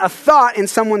will plant a thought in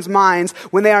someone's minds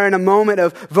when they are in a moment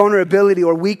of vulnerability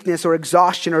or weakness or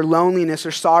exhaustion or loneliness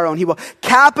or sorrow, and he will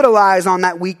capitalize on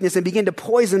that weakness and begin to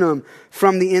poison them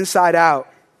from the inside out.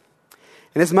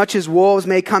 And as much as wolves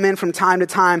may come in from time to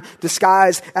time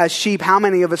disguised as sheep, how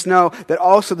many of us know that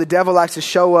also the devil likes to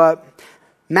show up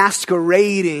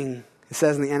masquerading? It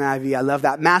says in the NIV, I love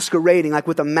that, masquerading like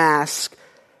with a mask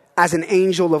as an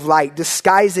angel of light,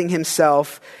 disguising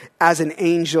himself as an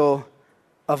angel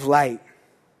of light.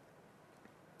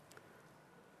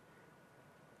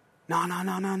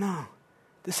 No.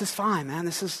 This is fine, man.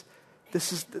 This is.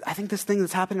 I think this thing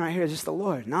that's happening right here is just the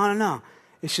Lord. No.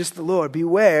 It's just the Lord.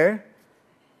 Beware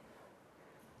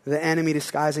the enemy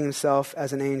disguising himself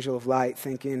as an angel of light,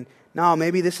 thinking, no,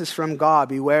 maybe this is from God.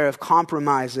 Beware of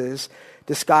compromises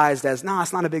disguised as, no,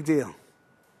 it's not a big deal.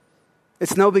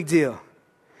 It's no big deal.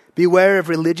 Beware of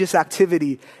religious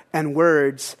activity and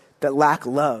words that lack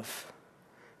love.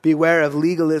 Beware of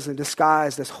legalism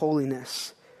disguised as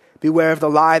holiness. Beware of the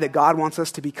lie that God wants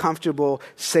us to be comfortable,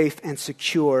 safe, and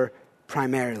secure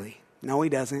primarily. No, he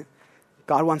doesn't.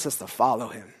 God wants us to follow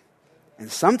him.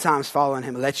 And sometimes following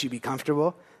him lets you be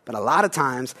comfortable, but a lot of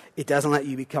times it doesn't let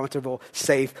you be comfortable,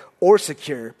 safe, or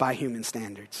secure by human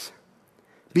standards.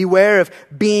 Beware of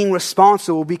being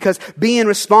responsible, because being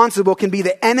responsible can be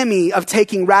the enemy of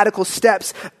taking radical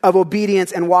steps of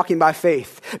obedience and walking by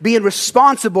faith. Being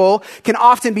responsible can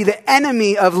often be the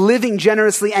enemy of living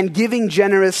generously and giving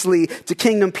generously to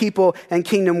kingdom people and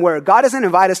kingdom work. God doesn't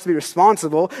invite us to be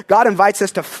responsible. God invites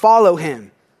us to follow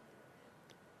him.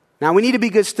 Now, we need to be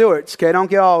good stewards, okay? Don't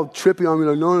get all trippy on me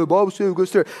like, no, the Bible says good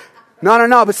steward.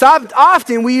 No. But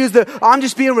often we use I'm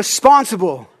just being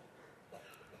responsible.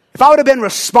 If I would have been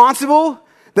responsible,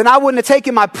 then I wouldn't have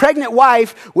taken my pregnant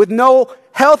wife with no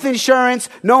health insurance,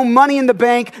 no money in the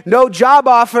bank, no job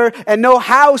offer, and no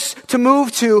house to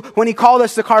move to when he called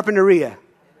us to Carpinteria.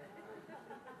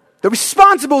 The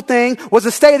responsible thing was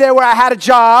to stay there where I had a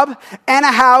job and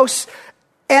a house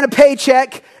and a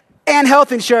paycheck and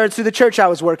health insurance through the church I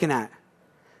was working at.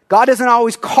 God doesn't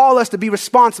always call us to be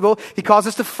responsible. He calls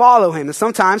us to follow him. And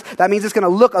sometimes that means it's going to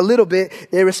look a little bit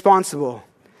irresponsible.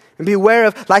 And beware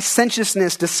of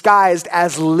licentiousness disguised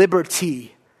as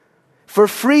liberty. For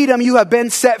freedom you have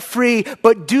been set free,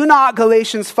 but do not,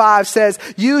 Galatians 5 says,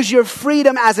 use your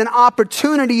freedom as an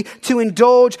opportunity to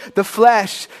indulge the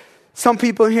flesh. Some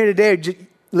people here today,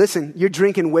 listen, you're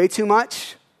drinking way too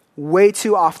much, way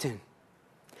too often.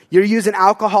 You're using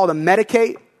alcohol to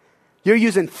medicate. You're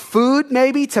using food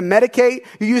maybe to medicate.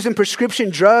 You're using prescription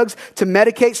drugs to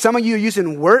medicate. Some of you are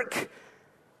using work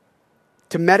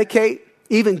to medicate.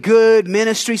 Even good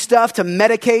ministry stuff to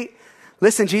medicate.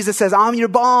 Listen, Jesus says, I'm your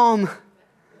balm.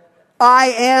 I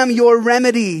am your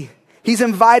remedy. He's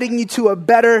inviting you to a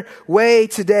better way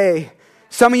today.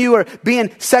 Some of you are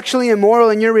being sexually immoral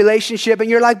in your relationship and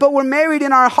you're like, but we're married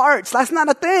in our hearts. That's not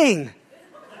a thing.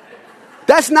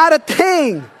 That's not a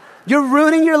thing. You're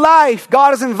ruining your life.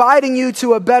 God is inviting you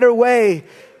to a better way.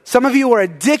 Some of you are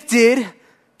addicted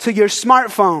to your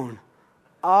smartphone.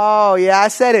 Oh, yeah, I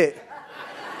said it.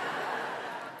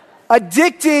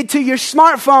 Addicted to your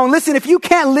smartphone. Listen, if you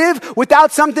can't live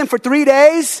without something for 3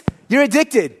 days, you're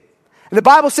addicted. And the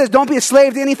Bible says don't be a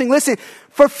slave to anything. Listen,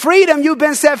 for freedom, you've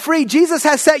been set free. Jesus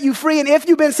has set you free. And if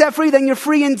you've been set free, then you're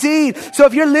free indeed. So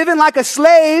if you're living like a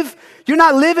slave, you're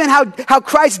not living how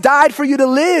Christ died for you to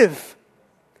live.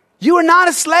 You are not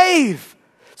a slave.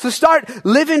 So start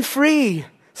living free.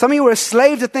 Some of you are a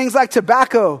slave to things like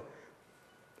tobacco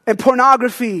and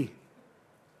pornography.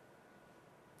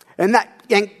 And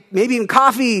maybe even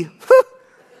coffee.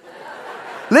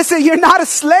 Listen, you're not a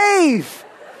slave.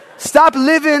 Stop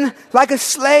living like a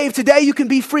slave. Today you can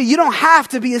be free. You don't have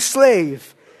to be a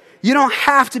slave. You don't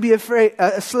have to be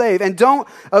a slave. And don't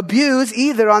abuse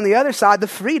either, on the other side, the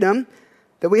freedom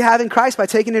that we have in Christ by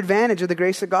taking advantage of the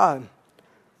grace of God.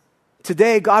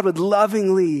 Today, God would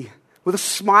lovingly, with a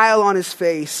smile on his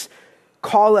face,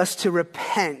 call us to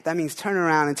repent. That means turn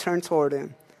around and turn toward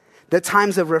him. That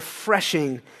times of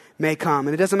refreshing may come.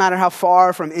 And it doesn't matter how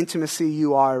far from intimacy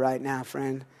you are right now,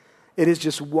 friend. It is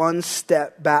just one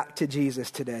step back to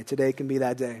Jesus today. Today can be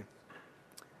that day.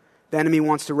 The enemy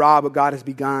wants to rob what God has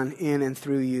begun in and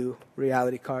through you,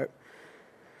 Reality Carp.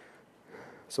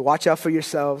 So watch out for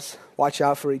yourselves, watch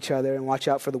out for each other, and watch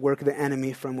out for the work of the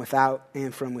enemy from without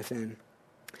and from within.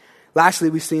 Lastly,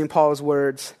 we see in Paul's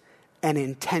words an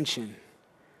intention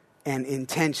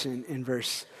in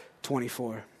verse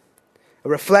 24. A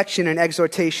reflection, an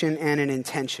exhortation, and an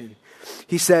intention.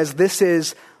 He says, this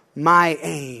is my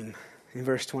aim in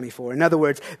verse 24. In other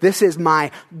words, this is my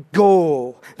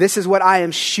goal. This is what I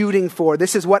am shooting for.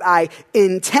 This is what I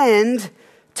intend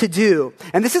to do.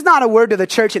 And this is not a word to the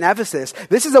church in Ephesus.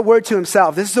 This is a word to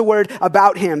himself. This is a word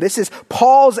about him. This is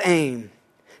Paul's aim.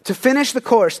 To finish the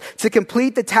course, to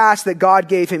complete the task that God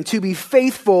gave him, to be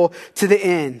faithful to the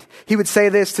end. He would say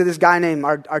this to this guy named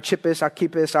Archippus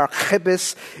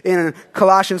in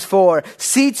Colossians 4.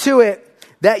 See to it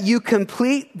that you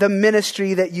complete the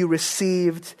ministry that you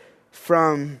received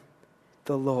from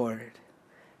the Lord.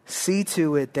 See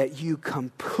to it that you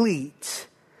complete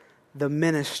the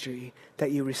ministry that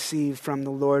you received from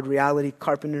the Lord. Reality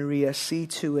Carpinteria, see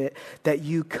to it that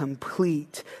you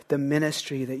complete the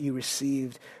ministry that you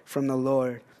received from the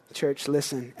Lord. Church,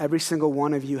 listen, every single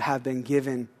one of you have been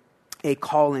given a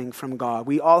calling from God.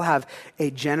 We all have a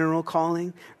general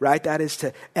calling, right? That is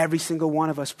to every single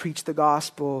one of us preach the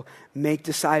gospel, make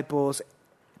disciples,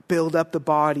 build up the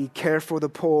body, care for the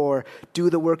poor, do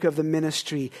the work of the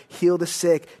ministry, heal the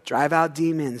sick, drive out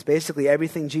demons, basically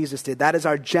everything Jesus did. That is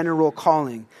our general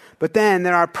calling. But then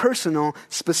there are personal,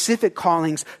 specific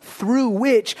callings through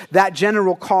which that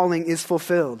general calling is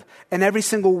fulfilled. And every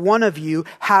single one of you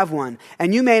have one.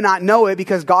 And you may not know it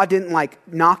because God didn't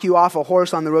knock you off a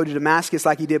horse on the road to Damascus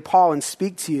like he did Paul and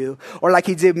speak to you, or like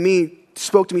he did me,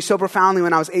 spoke to me so profoundly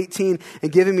when I was 18 and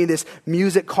giving me this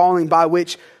music calling by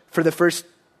which for the first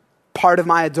part of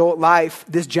my adult life,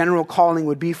 this general calling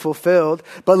would be fulfilled.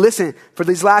 But listen, for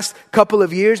these last couple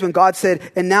of years when God said,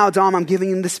 and now Dom, I'm giving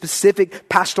you this specific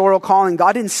pastoral calling,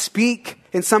 God didn't speak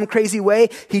in some crazy way.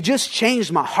 He just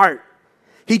changed my heart.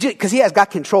 Because he has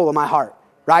got control of my heart,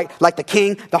 right? Like the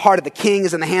king, the heart of the king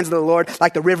is in the hands of the Lord,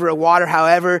 like the river of water.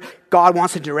 However God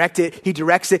wants to direct it, he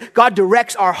directs it. God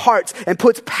directs our hearts and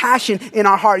puts passion in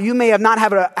our heart. You may have not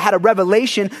had a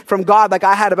revelation from God like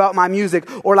I had about my music,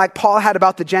 or like Paul had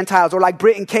about the Gentiles, or like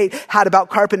Britt and Kate had about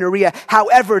carpinteria.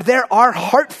 However, there are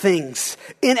heart things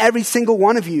in every single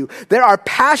one of you. There are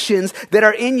passions that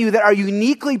are in you that are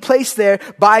uniquely placed there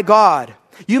by God.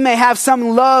 You may have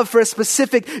some love for a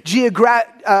specific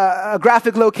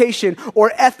geographic location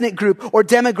or ethnic group or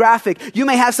demographic. You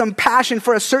may have some passion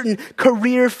for a certain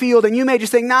career field, and you may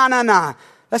just think, nah.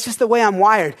 That's just the way I'm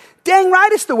wired. Dang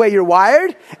right it's the way you're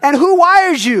wired. And who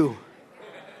wires you?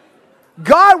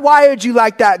 God wired you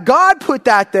like that. God put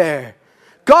that there.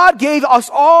 God gave us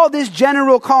all this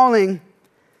general calling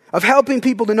of helping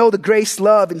people to know the grace,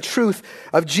 love, and truth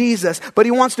of Jesus. But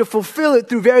he wants to fulfill it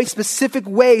through very specific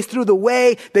ways, through the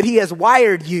way that he has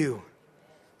wired you.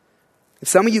 And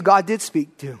some of you God did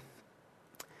speak to.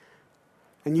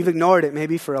 And you've ignored it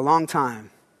maybe for a long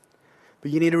time.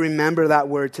 But you need to remember that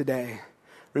word today.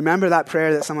 Remember that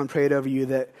prayer that someone prayed over you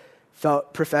that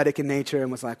felt prophetic in nature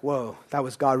and was like, whoa, that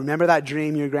was God. Remember that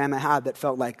dream your grandma had that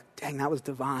felt like, dang, that was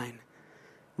divine.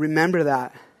 Remember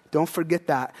that. Don't forget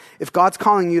that. If God's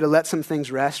calling you to let some things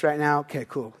rest right now, okay,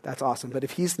 cool. That's awesome. But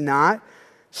if he's not,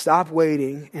 stop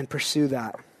waiting and pursue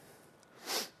that.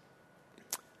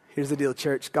 Here's the deal,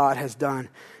 church. God has done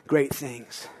great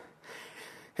things.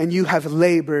 And you have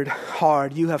labored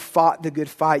hard. You have fought the good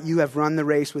fight. You have run the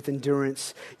race with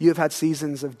endurance. You have had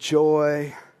seasons of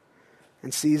joy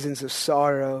and seasons of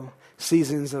sorrow,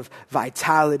 seasons of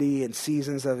vitality and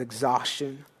seasons of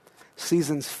exhaustion,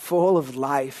 seasons full of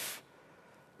life,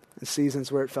 and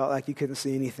seasons where it felt like you couldn't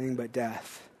see anything but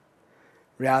death.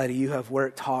 Reality, you have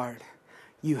worked hard.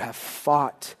 You have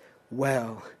fought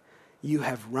well. You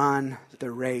have run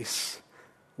the race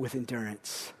with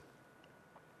endurance.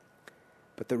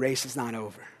 But the race is not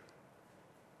over.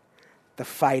 The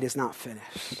fight is not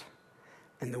finished.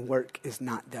 And the work is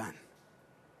not done.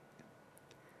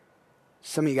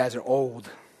 Some of you guys are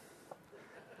old.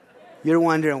 You're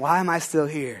wondering, why am I still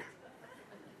here?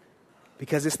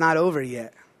 Because it's not over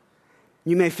yet.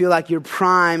 You may feel like your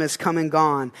prime has come and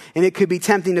gone. And it could be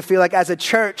tempting to feel like as a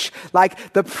church,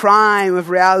 like the prime of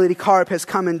Reality Carp has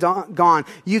come and gone.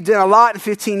 You've done a lot in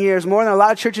 15 years, more than a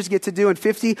lot of churches get to do in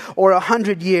 50 or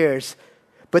 100 years.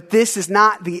 But this is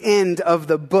not the end of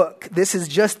the book. This is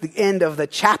just the end of the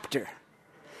chapter.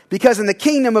 Because in the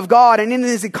kingdom of God and in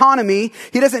his economy,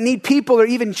 he doesn't need people or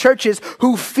even churches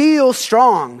who feel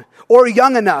strong or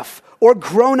young enough or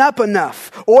grown up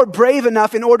enough, or brave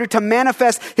enough in order to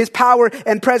manifest his power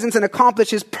and presence and accomplish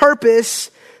his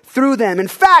purpose through them. In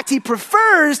fact, he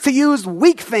prefers to use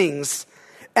weak things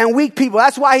and weak people.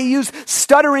 That's why he used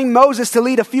stuttering Moses to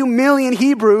lead a few million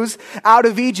Hebrews out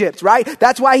of Egypt, right?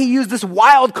 That's why he used this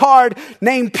wild card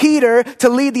named Peter to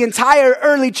lead the entire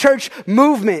early church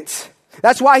movement.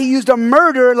 That's why he used a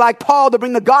murderer like Paul to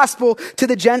bring the gospel to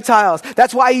the Gentiles.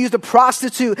 That's why he used a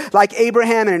prostitute like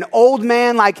Abraham and an old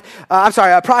man like,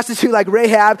 a prostitute like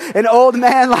Rahab, an old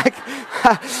man like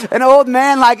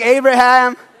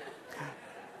Abraham,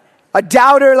 a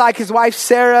doubter like his wife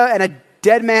Sarah, and a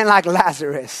dead man like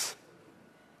Lazarus.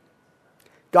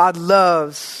 God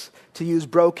loves to use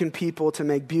broken people to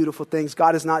make beautiful things.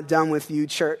 God is not done with you,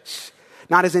 church.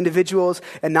 Not as individuals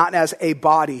and not as a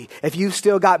body. If you've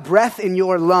still got breath in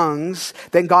your lungs,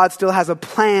 then God still has a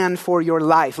plan for your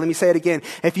life. Let me say it again.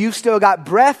 If you've still got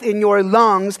breath in your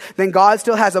lungs, then God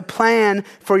still has a plan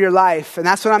for your life. And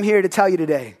that's what I'm here to tell you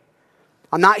today.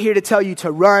 I'm not here to tell you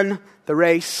to run the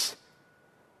race.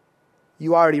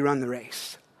 You already run the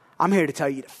race. I'm here to tell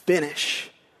you to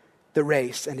finish the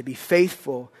race and to be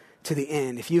faithful to the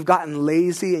end. If you've gotten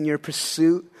lazy in your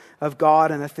pursuit of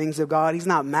God and the things of God, he's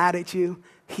not mad at you.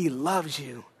 He loves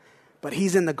you. But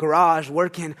he's in the garage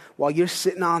working while you're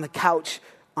sitting on the couch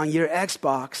on your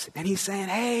Xbox. And he's saying,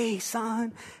 hey,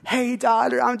 son, hey,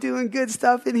 daughter, I'm doing good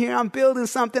stuff in here. I'm building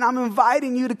something. I'm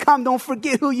inviting you to come. Don't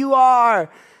forget who you are.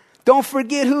 Don't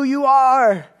forget who you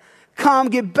are. Come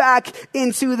get back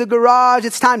into the garage.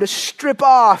 It's time to strip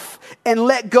off and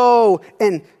let go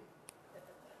and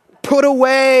put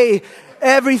away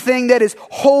everything that is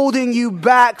holding you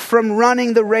back from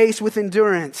running the race with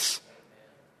endurance.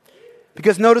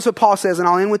 Because notice what Paul says, and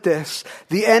I'll end with this.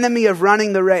 The enemy of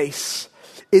running the race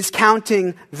is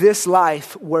counting this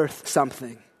life worth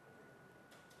something.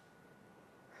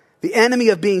 The enemy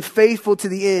of being faithful to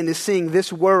the end is seeing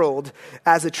this world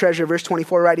as a treasure. Verse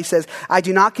 24, right? He says, I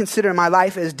do not consider my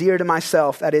life as dear to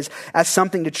myself. That is, as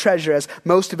something to treasure, as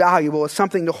most valuable, as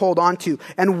something to hold on to.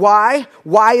 And why?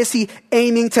 Why is he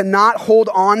aiming to not hold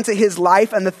on to his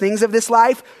life and the things of this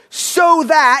life? So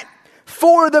that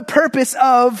for the purpose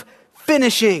of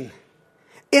finishing.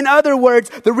 In other words,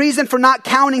 the reason for not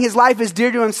counting his life as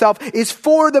dear to himself is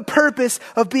for the purpose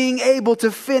of being able to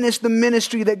finish the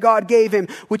ministry that God gave him,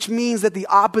 which means that the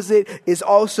opposite is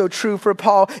also true for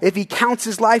Paul. If he counts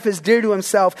his life as dear to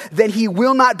himself, then he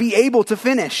will not be able to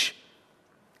finish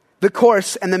the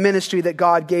course and the ministry that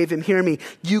God gave him. Hear me.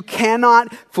 You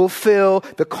cannot fulfill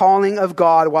the calling of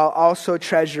God while also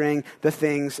treasuring the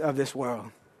things of this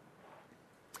world.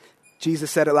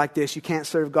 Jesus said it like this: you can't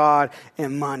serve God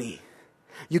and money.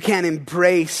 You can't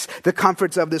embrace the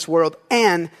comforts of this world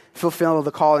and fulfill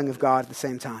the calling of God at the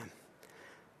same time.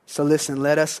 So listen,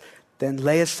 let us then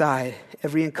lay aside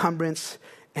every encumbrance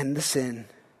and the sin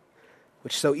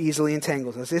which so easily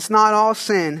entangles us. It's not all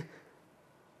sin,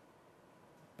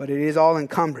 but it is all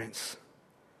encumbrance.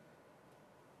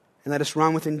 And let us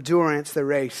run with endurance the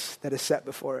race that is set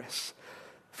before us.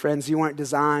 Friends, you weren't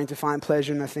designed to find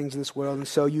pleasure in the things of this world, and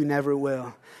so you never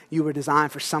will. You were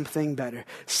designed for something better,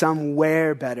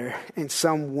 somewhere better, and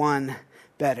someone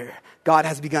better. God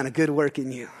has begun a good work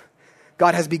in you.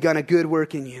 God has begun a good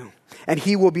work in you, and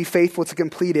he will be faithful to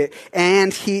complete it,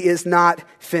 and he is not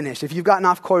finished. If you've gotten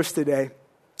off course today,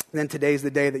 then today's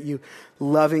the day that you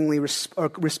lovingly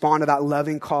respond to that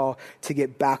loving call to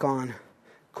get back on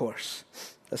course.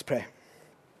 Let's pray.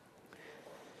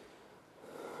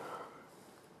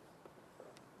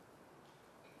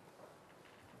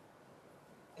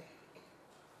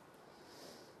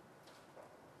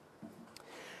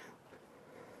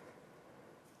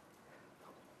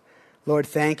 Lord,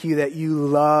 thank you that you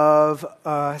love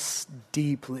us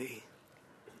deeply.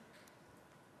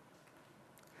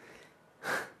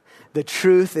 The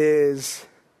truth is,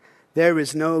 there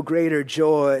is no greater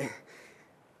joy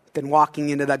than walking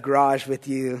into that garage with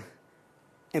you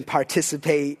and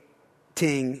participating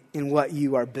in what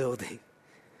you are building.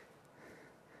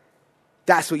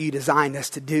 That's what you designed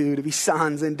us to do, to be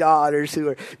sons and daughters who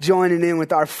are joining in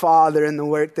with our Father in the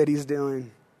work that he's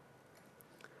doing.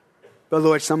 But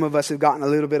Lord, some of us have gotten a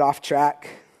little bit off track.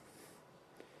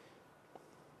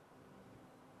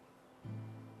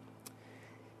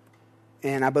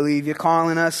 And I believe you're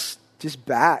calling us just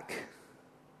back.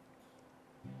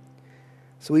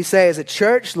 So we say as a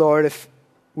church, Lord, if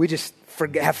we just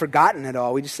have forgotten it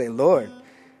all, we just say, Lord,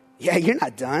 yeah, you're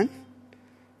not done.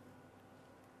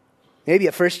 Maybe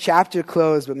a first chapter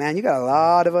closed, but man, you got a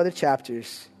lot of other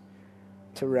chapters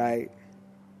to write.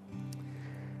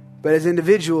 But as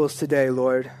individuals today,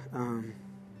 Lord,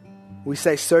 we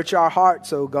say, search our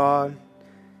hearts, oh God.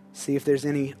 See if there's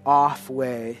any off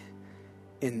way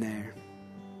in there.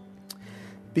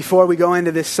 Before we go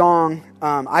into this song,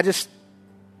 I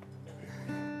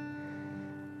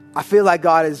feel like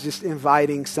God is just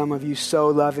inviting some of you so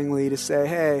lovingly to say,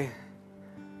 hey,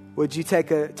 would you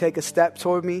take a step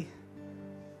toward me?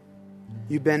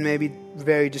 You've been maybe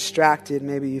very distracted.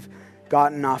 Maybe you've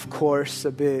gotten off course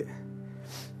a bit.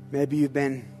 Maybe you've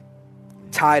been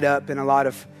tied up in a lot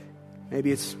of,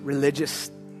 maybe it's religious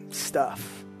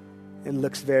stuff. It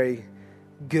looks very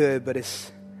good, but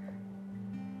it's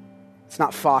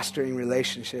not fostering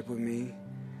relationship with me.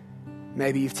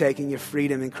 Maybe you've taken your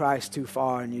freedom in Christ too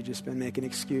far and you've just been making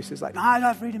excuses like, no, I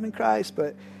got freedom in Christ,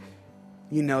 but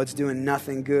you know it's doing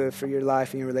nothing good for your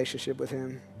life and your relationship with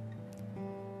him.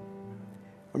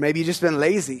 Or maybe you've just been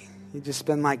lazy. You've just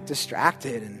been like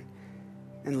distracted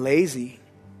and lazy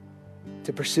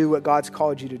to pursue what God's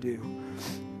called you to do.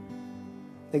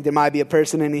 I think there might be a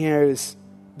person in here who's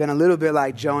been a little bit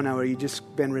like Jonah, where you've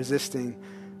just been resisting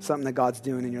something that God's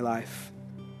doing in your life.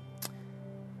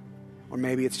 Or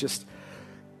maybe it's just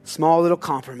small little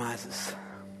compromises.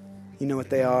 You know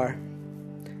what they are.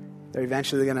 They're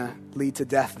eventually going to lead to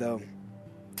death, though.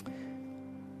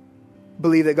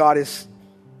 Believe that God is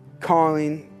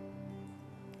calling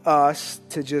us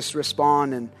to just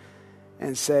respond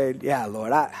and say, yeah,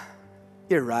 Lord,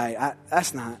 you're right.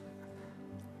 That's not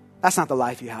the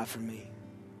life you have for me.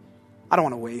 I don't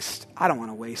want to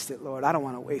waste it, Lord. I don't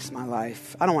want to waste my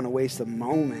life. I don't want to waste a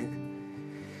moment.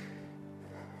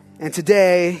 And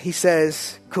today he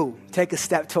says, cool, take a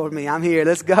step toward me. I'm here.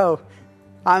 Let's go.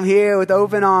 I'm here with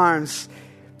open arms.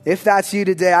 If that's you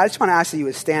today, I just want to ask that you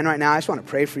would stand right now. I just want to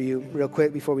pray for you real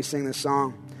quick before we sing this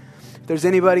song. If there's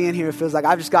anybody in here who feels like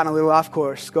I've just gotten a little off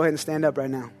course, go ahead and stand up right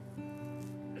now.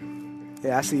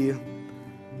 Yeah, I see you.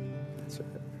 That's right.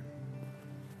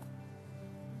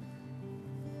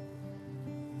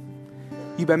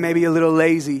 You've been maybe a little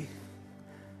lazy,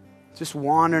 just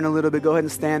wandering a little bit. Go ahead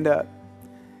and stand up.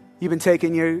 You've been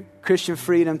taking your Christian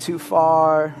freedom too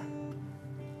far.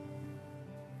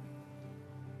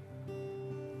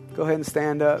 Go ahead and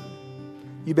stand up.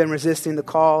 You've been resisting the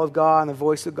call of God and the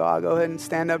voice of God. Go ahead and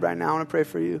stand up right now. I want to pray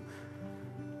for you.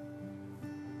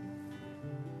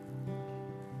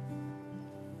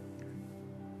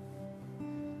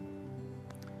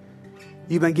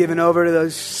 You've been given over to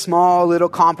those small little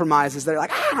compromises that are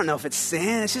like, I don't know if it's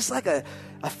sin. It's just like a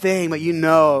thing, but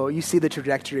you see the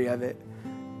trajectory of it.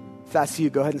 If that's you,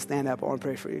 go ahead and stand up. I want to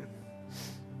pray for you.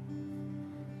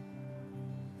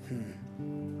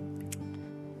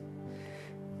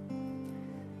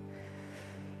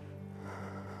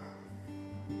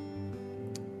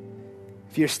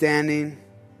 If you're standing,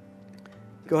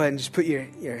 go ahead and just put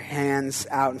your hands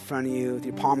out in front of you with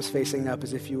your palms facing up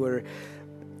as if you were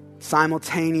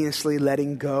simultaneously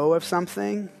letting go of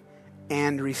something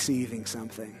and receiving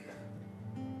something.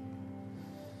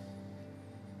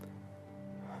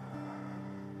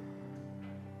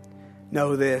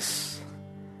 Know this.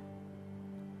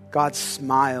 God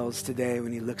smiles today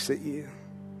when he looks at you.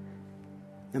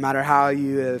 No matter how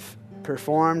you have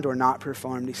performed or not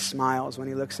performed, he smiles when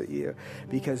he looks at you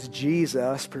because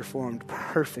Jesus performed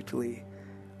perfectly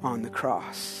on the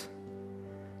cross,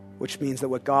 which means that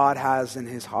what God has in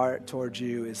his heart towards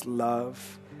you is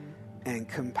love and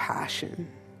compassion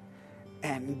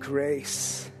and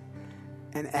grace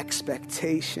and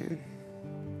expectation.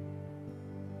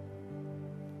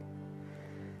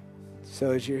 So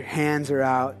as your hands are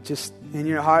out, just in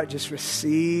your heart, just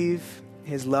receive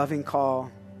his loving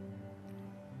call.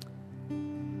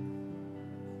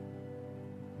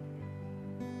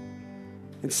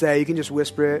 And say, you can just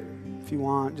whisper it if you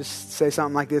want. Just say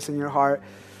something like this in your heart.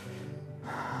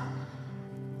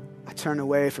 I turn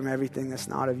away from everything that's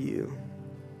not of you.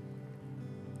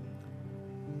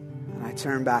 And I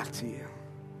turn back to you.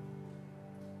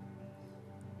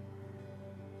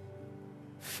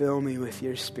 Fill me with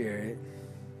your Spirit.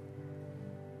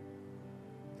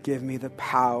 Give me the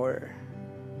power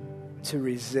to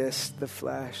resist the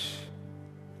flesh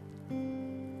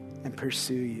and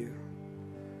pursue you.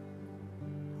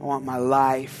 I want my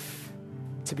life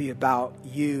to be about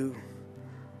you.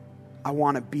 I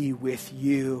want to be with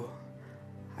you.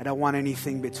 I don't want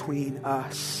anything between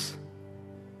us.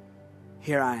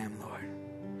 Here I am, Lord.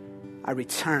 I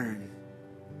return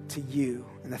to you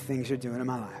and the things you're doing in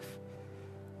my life.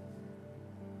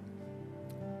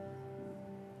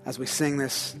 As we sing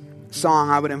this song,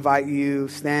 I would invite you,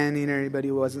 standing or anybody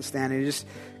who wasn't standing, to just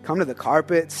come to the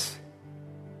carpets.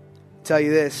 I'll tell you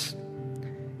this.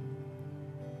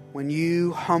 When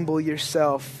you humble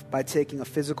yourself by taking a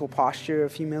physical posture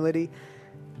of humility,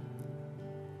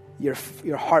 your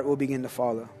heart will begin to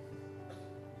follow.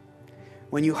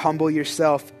 When you humble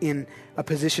yourself in a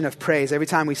position of praise, every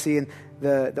time we see in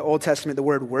the Old Testament the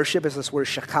word worship is this word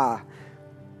shakah.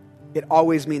 It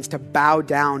always means to bow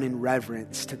down in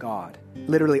reverence to God.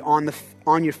 Literally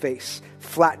on your face,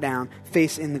 flat down,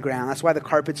 face in the ground. That's why the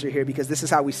carpets are here, because this is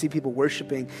how we see people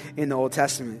worshiping in the Old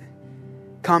Testament.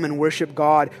 Come and worship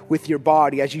God with your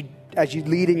body. As you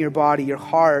lead in your body, your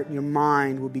heart, your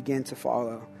mind will begin to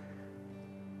follow.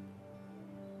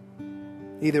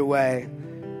 Either way,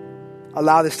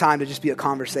 allow this time to just be a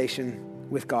conversation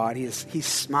with God. He's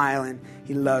smiling.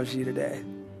 He loves you today.